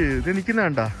റാഡിഷ്. ഇത് നിൽക്കുന്ന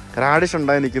വേണ്ട റാഡിഷ്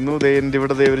ഉണ്ടായി നിൽക്കുന്നു. എൻ്റെ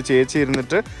ഇവിടെ ഒരു ചേച്ചി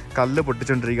ഇരുന്നിട്ട് കല്ല്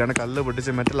പൊട്ടിച്ചോണ്ടിരിക്കുകയാണ്. കല്ല്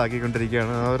പൊട്ടിച്ച്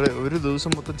മെറ്റലാക്കിക്കൊണ്ടിരിക്കുകയാണ്. അവർ ഒരു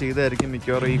ദിവസം മൊത്തം ചെയ്തായിരിക്കും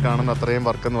മിക്കവാറും ഈ കാണുന്ന അത്രയും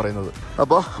വർക്ക് എന്ന് പറയുന്നത്.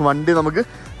 അപ്പോൾ വണ്ടി നമുക്ക്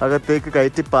അകത്തേക്ക്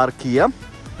കയറ്റി പാർക്ക് ചെയ്യാം.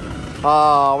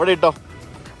 അവിടെ ഇട്ടോ.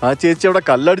 ആ ചേച്ചി അവിടെ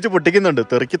കല്ലടിച്ച് പൊട്ടിക്കുന്നുണ്ട്.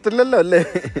 തെറിക്കത്തില്ലല്ലോ അല്ലേ?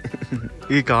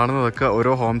 ഈ കാണുന്നതൊക്കെ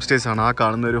ഓരോ ഹോം സ്റ്റേസ് ആണ്. ആ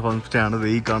കാണുന്ന ഒരു ഹോം സ്റ്റേ ആണ്.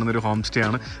 ഈ കാണുന്ന ഒരു ഹോം സ്റ്റേ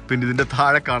ആണ്. പിന്നെ ഇതിൻ്റെ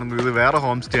താഴെ കാണുന്നത് ഇത് വേറെ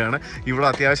ഹോം സ്റ്റേ ആണ്. ഇവിടെ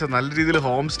അത്യാവശ്യം നല്ല രീതിയിൽ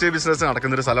ഹോം സ്റ്റേ ബിസിനസ്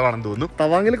നടക്കുന്ന ഒരു സ്ഥലമാണെന്ന് തോന്നുന്നു.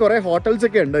 തവാങ്ങിൽ കുറേ ഹോട്ടൽസ്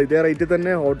ഒക്കെ ഉണ്ട്. ഇതേ റേറ്റിൽ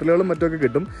തന്നെ ഹോട്ടലുകളും മറ്റൊക്കെ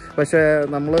കിട്ടും. പക്ഷേ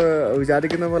നമ്മൾ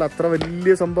വിചാരിക്കുന്ന പോലെ അത്ര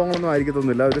വലിയ സംഭവങ്ങളൊന്നും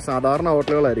ആയിരിക്കത്തൊന്നുമില്ല. ഒരു സാധാരണ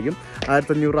ഹോട്ടലുകളായിരിക്കും.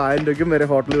 1500-1000 രൂപയ്ക്കും വരെ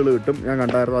ഹോട്ടലുകൾ കിട്ടും. ഞാൻ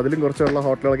കണ്ടായിരുന്നു. അതിലും കുറച്ചുള്ള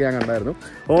ഹോട്ടലുകളൊക്കെ ഞാൻ കണ്ടായിരുന്നു.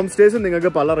 ഹോം സ്റ്റേസും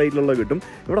നിങ്ങൾക്ക് പല റേറ്റിലുള്ള കിട്ടും.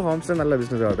 ഇവിടെ ഹോം സ്റ്റേ നല്ല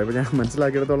ബിസിനസ് ആവട്ടെ. ഇപ്പോൾ ഞാൻ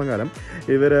മനസ്സിലാക്കിയിടത്തോളം കാലം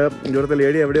ഇവിടുത്തെ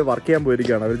ലേഡി എവിടെയോ വർക്ക് ചെയ്യാൻ പോയിരിക്കുകയാണ്.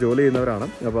 അവർ ജോലി ചെയ്യുന്നവരാണ്.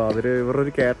 അപ്പോൾ ഇവരുടെ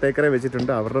ഒരു കെയർ ടേക്കറെ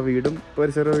വെച്ചിട്ടുണ്ട്. അവരുടെ വീടും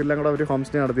പരിസരവും എല്ലാം കൂടെ അവർ ഹോം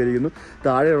സ്റ്റേ നടത്തിയിരിക്കുന്നു.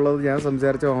 താഴെയുള്ളത് ഞാൻ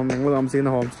സംസാരിച്ച ഞങ്ങൾ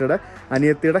താമസിക്കുന്ന ഹോം സ്റ്റേയുടെ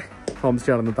അനിയത്തിയുടെ ഹോം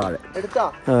സ്റ്റേ ആണെന്ന് താഴെ.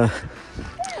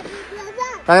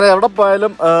 അങ്ങനെ എവിടെ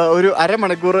പോയാലും ഒരു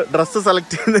അരമണിക്കൂർ ഡ്രസ്സ്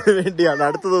സെലക്ട് ചെയ്യുന്നതിന് വേണ്ടിയാണ്.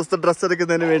 അടുത്ത ദിവസത്തെ ഡ്രസ്സ്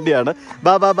എടുക്കുന്നതിന് വേണ്ടിയാണ്.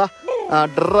 ബാ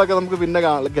ഡ്രറൊക്കെ നമുക്ക് പിന്നെ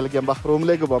കളിക്കാം.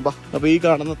 റൂമിലേക്ക് പോകാം. അപ്പോൾ ഈ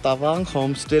കാണുന്ന തവാങ്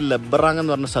ഹോം സ്റ്റേ ലബ്രാങ്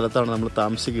എന്ന് പറഞ്ഞ സ്ഥലത്താണ് നമ്മൾ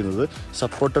താമസിക്കുന്നത്.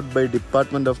 Supported by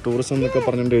department of tourism എന്നൊക്കെ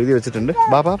പറഞ്ഞുകൊണ്ട് എഴുതി വെച്ചിട്ടുണ്ട്.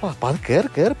 പതുക്കെ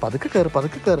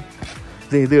കയറ്.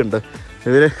 ഇത് കണ്ട്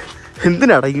ഇതിന്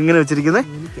എന്തിനാടാ ഇങ്ങനെ വെച്ചിരിക്കുന്നത്?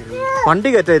 വണ്ടി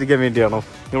കയറ്റാതിരിക്കാൻ വേണ്ടിയാണോ?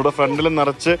 ഇവിടെ ഫ്രണ്ടിൽ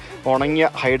നിറച്ച് ഉണങ്ങിയ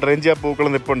ഹൈഡ്രേഞ്ചിയ പൂക്കൾ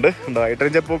നിൽപ്പുണ്ട്.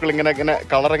 ഹൈഡ്രേഞ്ചിയ പൂക്കൾ ഇങ്ങനെ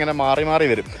കളർ ഇങ്ങനെ മാറി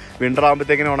വരും. വിൻ്റർ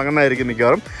ആകുമ്പോഴത്തേക്കിനെ ഉണങ്ങുന്നതായിരിക്കും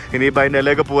മിക്കവാറും. ഇനിയിപ്പോൾ അതിൻ്റെ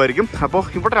ഇലയൊക്കെ പോവായിരിക്കും. അപ്പോൾ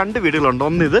ഇവിടെ 2 വീടുകളുണ്ട്.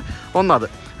 ഒന്നത്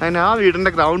അതിന് ആ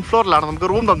വീടിൻ്റെ ഗ്രൗണ്ട് ഫ്ലോറിലാണ് നമുക്ക്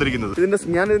റൂം തന്നിരിക്കുന്നത്.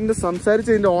 ഞാനിതിൻ്റെ സംസാരിച്ച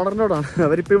ഇതിൻ്റെ ഓണറിനോടാണ്.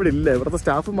 അവരിപ്പോൾ ഇവിടെ ഇല്ല. ഇവിടുത്തെ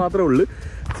സ്റ്റാഫ് മാത്രമേ ഉള്ളൂ.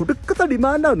 ഫുഡൊക്കെ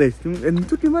ഡിമാൻഡാന്നേ.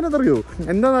 എന്ത് ഡിമാൻഡാണെന്നറിയോ?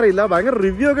 എന്താണെന്നറിയില്ല. ഭയങ്കര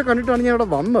റിവ്യൂ ഒക്കെ കണ്ടിട്ടാണ് ഞാൻ ഇവിടെ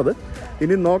വന്നത്.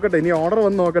 ഇനി നോക്കട്ടെ, ഇനി ഓർഡർ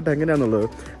വന്ന് നോക്കട്ടെ എങ്ങനെയാണെന്നുള്ളത്.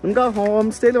 നമുക്ക് ആ ഹോം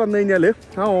സ്റ്റേയിൽ വന്നു കഴിഞ്ഞാൽ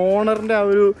ആ ഓണറിൻ്റെ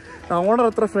ഓണർ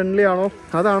എത്ര ഫ്രണ്ട്ലി ആണോ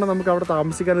അതാണ് നമുക്ക് അവിടെ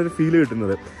താമസിക്കാനൊരു ഫീൽ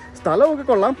കിട്ടുന്നത്. സ്ഥലമൊക്കെ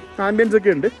കൊള്ളാം, ആംബിയൻസ്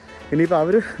ഒക്കെ ഉണ്ട്. ഇനിയിപ്പോൾ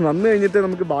അവർ വന്നു കഴിഞ്ഞിട്ട്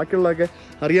നമുക്ക് ബാക്കിയുള്ളതൊക്കെ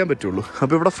അറിയാൻ പറ്റുള്ളൂ.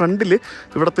 അപ്പോൾ ഇവിടെ ഫ്രണ്ടിൽ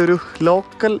ഇവിടുത്തെ ഒരു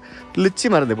ലോക്കൽ ലിച്ചി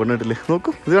മരുന്നേ പെണ്ണിട്ടില്ലേ?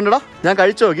 നോക്കൂ, ഇത് കണ്ടടാ. ഞാൻ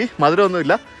കഴിച്ചു നോക്കി,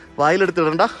 മധുരമൊന്നുമില്ല.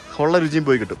 വായിലെടുത്തിടണ്ട, ഉള്ള രുചിയും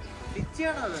പോയി കിട്ടും.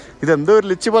 ഇതെന്തോ ഒരു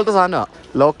ലിച്ചി പോലത്തെ സാധനമാണ്.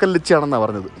 ലോക്കൽ ലിച്ചി ആണെന്നാണ്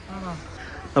പറഞ്ഞത്.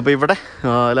 അപ്പോൾ ഇവിടെ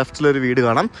ലെഫ്റ്റിലൊരു വീട്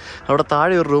കാണാം. അവിടെ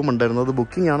താഴെ ഒരു റൂം ഉണ്ടായിരുന്നു. അത്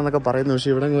ബുക്കിംഗ് ആണെന്നൊക്കെ പറയുന്നു. പക്ഷേ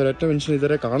ഇവിടെ ഒരൊറ്റ മനുഷ്യൻ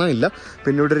ഇതുവരെ കാണാനില്ല.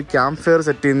 പിന്നെ ഇവിടെ ഒരു ക്യാമ്പ് ഫയർ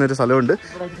സെറ്റ് ചെയ്യുന്നൊരു സ്ഥലമുണ്ട്.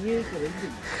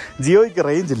 ജിയോയ്ക്ക്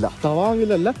റേഞ്ച് ഇല്ല.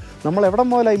 തവാങ്ങിലല്ല, നമ്മൾ എവിടെ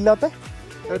മുതലാണ് ഇല്ലാത്ത?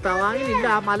 തവാങ്ങിലില്ല,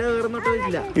 മല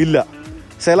കയറുന്നിട്ടില്ല. ഇല്ല,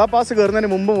 സെല പാസ്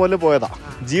കയറുന്നതിന് മുമ്പ് മുതൽ പോയതാ.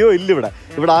 ജിയോ ഇല്ല ഇവിടെ.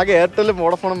 ഇവിടെ ആകെ എയർടെലും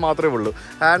വോഡഫോണും മാത്രമേ ഉള്ളൂ.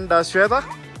 And Shweta,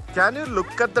 can you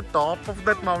look at the top of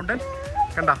that mountain?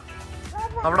 കണ്ട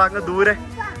അവിടെ അങ്ങ് ദൂരെ,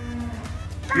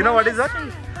 you know what is that?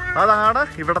 അതാണ്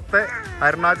ഇവിടുത്തെ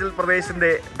Arunachal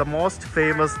പ്രദേശിൻ്റെ the most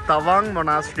famous Tawang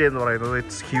monastery എന്ന് പറയുന്നത്.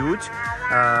 It's huge.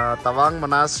 തവാങ്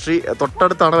മൊണാസ്ട്രി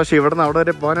തൊട്ടടുത്താണ്. പക്ഷേ ഇവിടെ നിന്ന് അവിടെ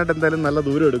വരെ പോകാനായിട്ട് എന്തായാലും നല്ല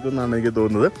ദൂരം എടുക്കുമെന്നാണ് എനിക്ക്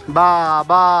തോന്നുന്നത്.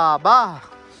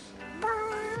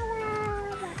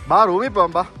 ബാ റൂമിൽ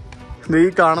പോകാം. ബാ. ഈ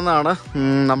കാണുന്നതാണ്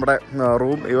നമ്മുടെ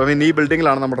റൂം. ഈ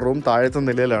ബിൽഡിങ്ങിലാണ് നമ്മുടെ റൂം. താഴത്തെ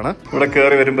നിലയിലാണ്. ഇവിടെ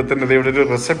കയറി വരുമ്പോൾ തന്നെ ഇവിടെ ഒരു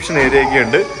റിസപ്ഷൻ ഏരിയ ഒക്കെ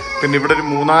ഉണ്ട്. പിന്നെ ഇവിടെ ഒരു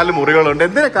 3-4 മുറികളുണ്ട്.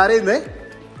 എന്തിനാ കരയുന്നേ?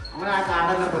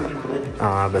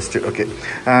 ബെസ്റ്റ്. ഓക്കെ.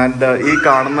 ആൻഡ് ഈ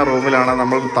കാണുന്ന റൂമിലാണ്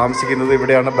നമ്മൾ താമസിക്കുന്നത്.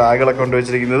 ഇവിടെയാണ് ബാഗുകളൊക്കെ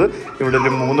കൊണ്ടുവച്ചിരിക്കുന്നത്. ഇവിടെ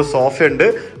ഒരു 3 സോഫ ഉണ്ട്.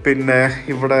 പിന്നെ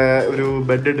ഇവിടെ ഒരു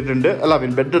ബെഡ് ഇട്ടിട്ടുണ്ട്.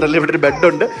 ബെഡ് ഇടല്ല, ഇവിടെ ഒരു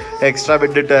ബെഡുണ്ട്. എക്സ്ട്രാ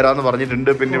ബെഡ് ഇട്ട് തരാമെന്ന്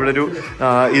പറഞ്ഞിട്ടുണ്ട്. പിന്നെ ഇവിടെ ഒരു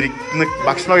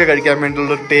ഭക്ഷണമൊക്കെ കഴിക്കാൻ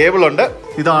വേണ്ടിയുള്ള ഒരു ടേബിളുണ്ട്.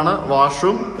 ഇതാണ്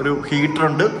വാഷ്റൂം. ഒരു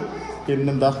ഹീറ്ററുണ്ട്.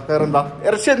 പിന്നെന്താ വേറെന്താ?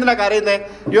 ഇറച്ചി എന്തിനാ കരയുന്നേ?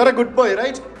 You are A good boy,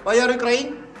 right? Why are you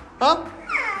crying?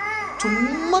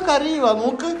 ചുമ്മാ കരയുവാ,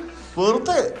 നോക്ക്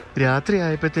വെറുതെ. രാത്രി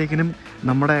ആയപ്പോഴത്തേക്കിനും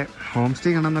നമ്മുടെ ഹോം സ്റ്റേ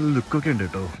കാണാൻ നല്ല ലുക്കൊക്കെ ഉണ്ട്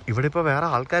കേട്ടോ. ഇവിടെ ഇപ്പോൾ വേറെ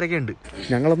ആൾക്കാരൊക്കെ ഉണ്ട്.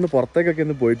 ഞങ്ങളൊന്ന് പുറത്തേക്കൊക്കെ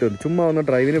ഒന്ന് പോയിട്ട് വന്നു. ചുമ്മാ ഒന്ന്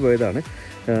ഡ്രൈവിന് പോയതാണ്.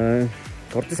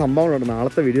 കുറച്ച് സംഭവങ്ങളുണ്ട്,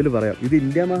 നാളത്തെ വീഡിയോയിൽ പറയാം. ഇത്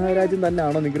ഇന്ത്യ മഹാരാജ്യം തന്നെ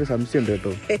ആണോ എനിക്കൊരു സംശയമുണ്ട്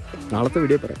കേട്ടോ. നാളത്തെ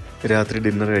വീഡിയോ പറയാം. രാത്രി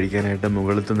ഡിന്നർ കഴിക്കാനായിട്ട്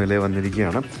മുകളിലത്തെ നിലയിൽ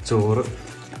വന്നിരിക്കുകയാണ്. ചോറ്,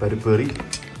 പരിപ്പ് കറി,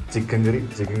 ചിക്കൻ കറി.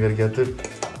 ചിക്കൻ കറിക്കകത്ത്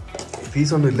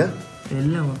ഫീസൊന്നുമില്ല,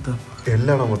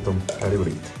 എല്ലാം മൊത്തം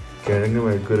അടിപൊളി. കിഴങ്ങ്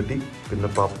മെഴുക്കുവരട്ടി,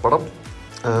 പിന്നെ പപ്പടം,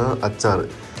 അച്ചാറ്.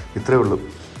 ഇത്രേ ഉള്ളൂ.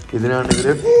 ഇതിനാണെങ്കിൽ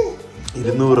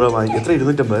 200 രൂപ വാങ്ങി. എത്ര?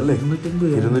 250 അല്ലേ?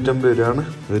 250 രൂപയാണ്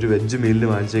ഒരു വെജ് മീലിന്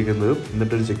വാങ്ങിച്ചേക്കുന്നത്.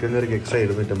 എന്നിട്ടൊരു ചിക്കൻ കറിക്ക് എക്സ്ട്രാ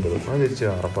 250. അത് തിരിച്ച്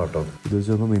അറപ്പാട്ടോ. ഇത്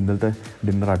വെച്ച് നോക്കുമ്പോൾ ഇന്നലത്തെ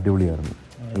ഡിന്നർ അടിപൊളിയായിരുന്നു.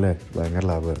 അല്ലേ? ഭയങ്കര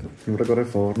ലാഭമായിരുന്നു. ഇവിടെ കുറെ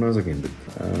ഫോറിനേഴ്സ് ഒക്കെ ഉണ്ട്,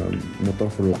 മൊത്തം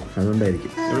ഫുള്ളാണ്,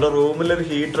 അതുകൊണ്ടായിരിക്കും. ഇവിടെ റൂമിലൊരു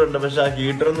ഹീറ്റർ ഉണ്ട്, പക്ഷെ ആ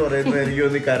ഹീറ്റർ എന്ന് പറയുന്നത് എനിക്ക്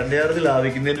തോന്നി കറണ്ട് ചാർജ്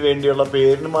ലാഭിക്കുന്നതിന് വേണ്ടിയുള്ള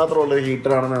പേരിന് മാത്രമുള്ള ഒരു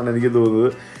ഹീറ്റർ ആണെന്നാണ് എനിക്ക്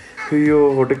തോന്നുന്നത്. അയ്യോ,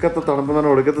 ഒടുക്കത്തെ തണുപ്പെന്നാണ്,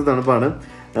 ഒടുക്കത്തെ തണുപ്പാണ്.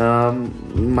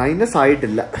 മൈനസ്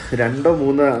ആയിട്ടില്ല, 2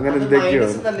 3 അങ്ങനെ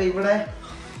എന്തൊക്കെയാണ്. ഇവിടെ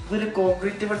ഒരു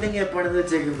കോൺക്രീറ്റ് ബിൽഡിംഗ് എപ്പോഴാണ്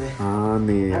വെച്ചേക്കുന്നത്?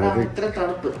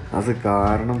 അത്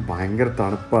കാരണം ഭയങ്കര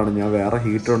തണുപ്പാണ്. ഞാൻ വേറെ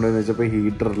ഹീറ്റർ ഉണ്ടെന്ന് വെച്ചപ്പോ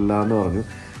ഹീറ്റർ ഇല്ല എന്ന് പറഞ്ഞു.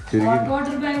 ഹോട്ട്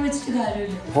വാട്ടർ ബാഗ് വെച്ചിട്ട്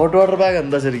കാര്യമില്ല. ഹോട്ട് വാട്ടർ ബാഗ്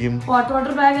എന്താ ശരിക്കും? ഹോട്ട്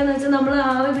വാട്ടർ ബാഗ് എന്ന് വെച്ചാൽ നമ്മള്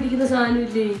ആവി പിടിക്കുന്ന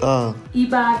സാധനമില്ലേ ഈ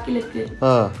ബാക്കിലൊക്കെ,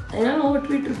 അതിനാണ് ഹോട്ട്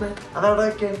വാട്ടർ ബാഗ്. അതവിടെ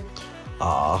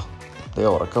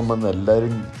ഉറക്കം വന്ന്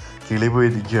എല്ലാരും കിളി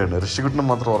പോയിരിക്കുകയാണ്. ഋഷിക്കുട്ടിന്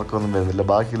മാത്രം ഉറക്കമൊന്നും വരുന്നില്ല,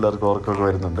 ബാക്കി എല്ലാവർക്കും ഉറക്കമൊക്കെ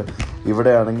വരുന്നുണ്ട്.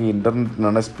 ഇവിടെ ആണെങ്കിൽ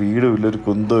ഇന്റർനെറ്റിനാണ് സ്പീഡും ഇല്ല, ഒരു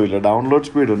കുന്തവും ഇല്ല. ഡൗൺലോഡ്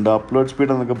സ്പീഡ് ഉണ്ട്, അപ്ലോഡ്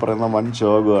സ്പീഡ് എന്നൊക്കെ പറയുന്ന വൻ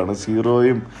ശോകമാണ്.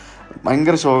 0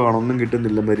 ഭയങ്കര ശോകമാണ്, ഒന്നും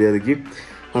കിട്ടുന്നില്ല മര്യാദയ്ക്ക്.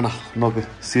 ആണോ നോക്ക്,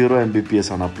 0 Mbps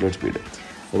ആണ് അപ്ലോഡ് സ്പീഡ്.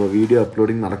 അപ്പോൾ വീഡിയോ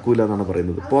അപ്ലോഡിങ് നടക്കൂല എന്നാണ്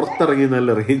പറയുന്നത്. പുറത്തിറങ്ങി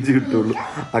നല്ല റേഞ്ച് കിട്ടുള്ളൂ,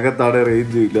 അകത്താടെ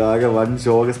റേഞ്ച് ഇല്ല. ആകെ വൻ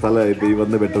ശോക സ്ഥലമായിട്ട് ഈ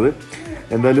വന്ന് പെട്ടത്.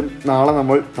 എന്തായാലും നാളെ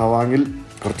നമ്മൾ തവാങ്ങിൽ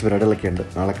കുറച്ച് പരിപാടികളൊക്കെ ഉണ്ട്,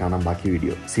 നാളെ കാണാം ബാക്കി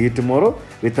video. See you tomorrow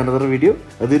with another video.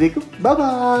 അതിലേക്കും bye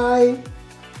bye.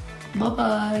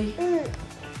 By.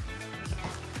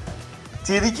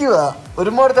 ചിരിക്കുക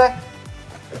ഒരുമോടുത്തെ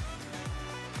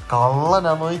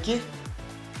കള്ളനാ നോക്കി.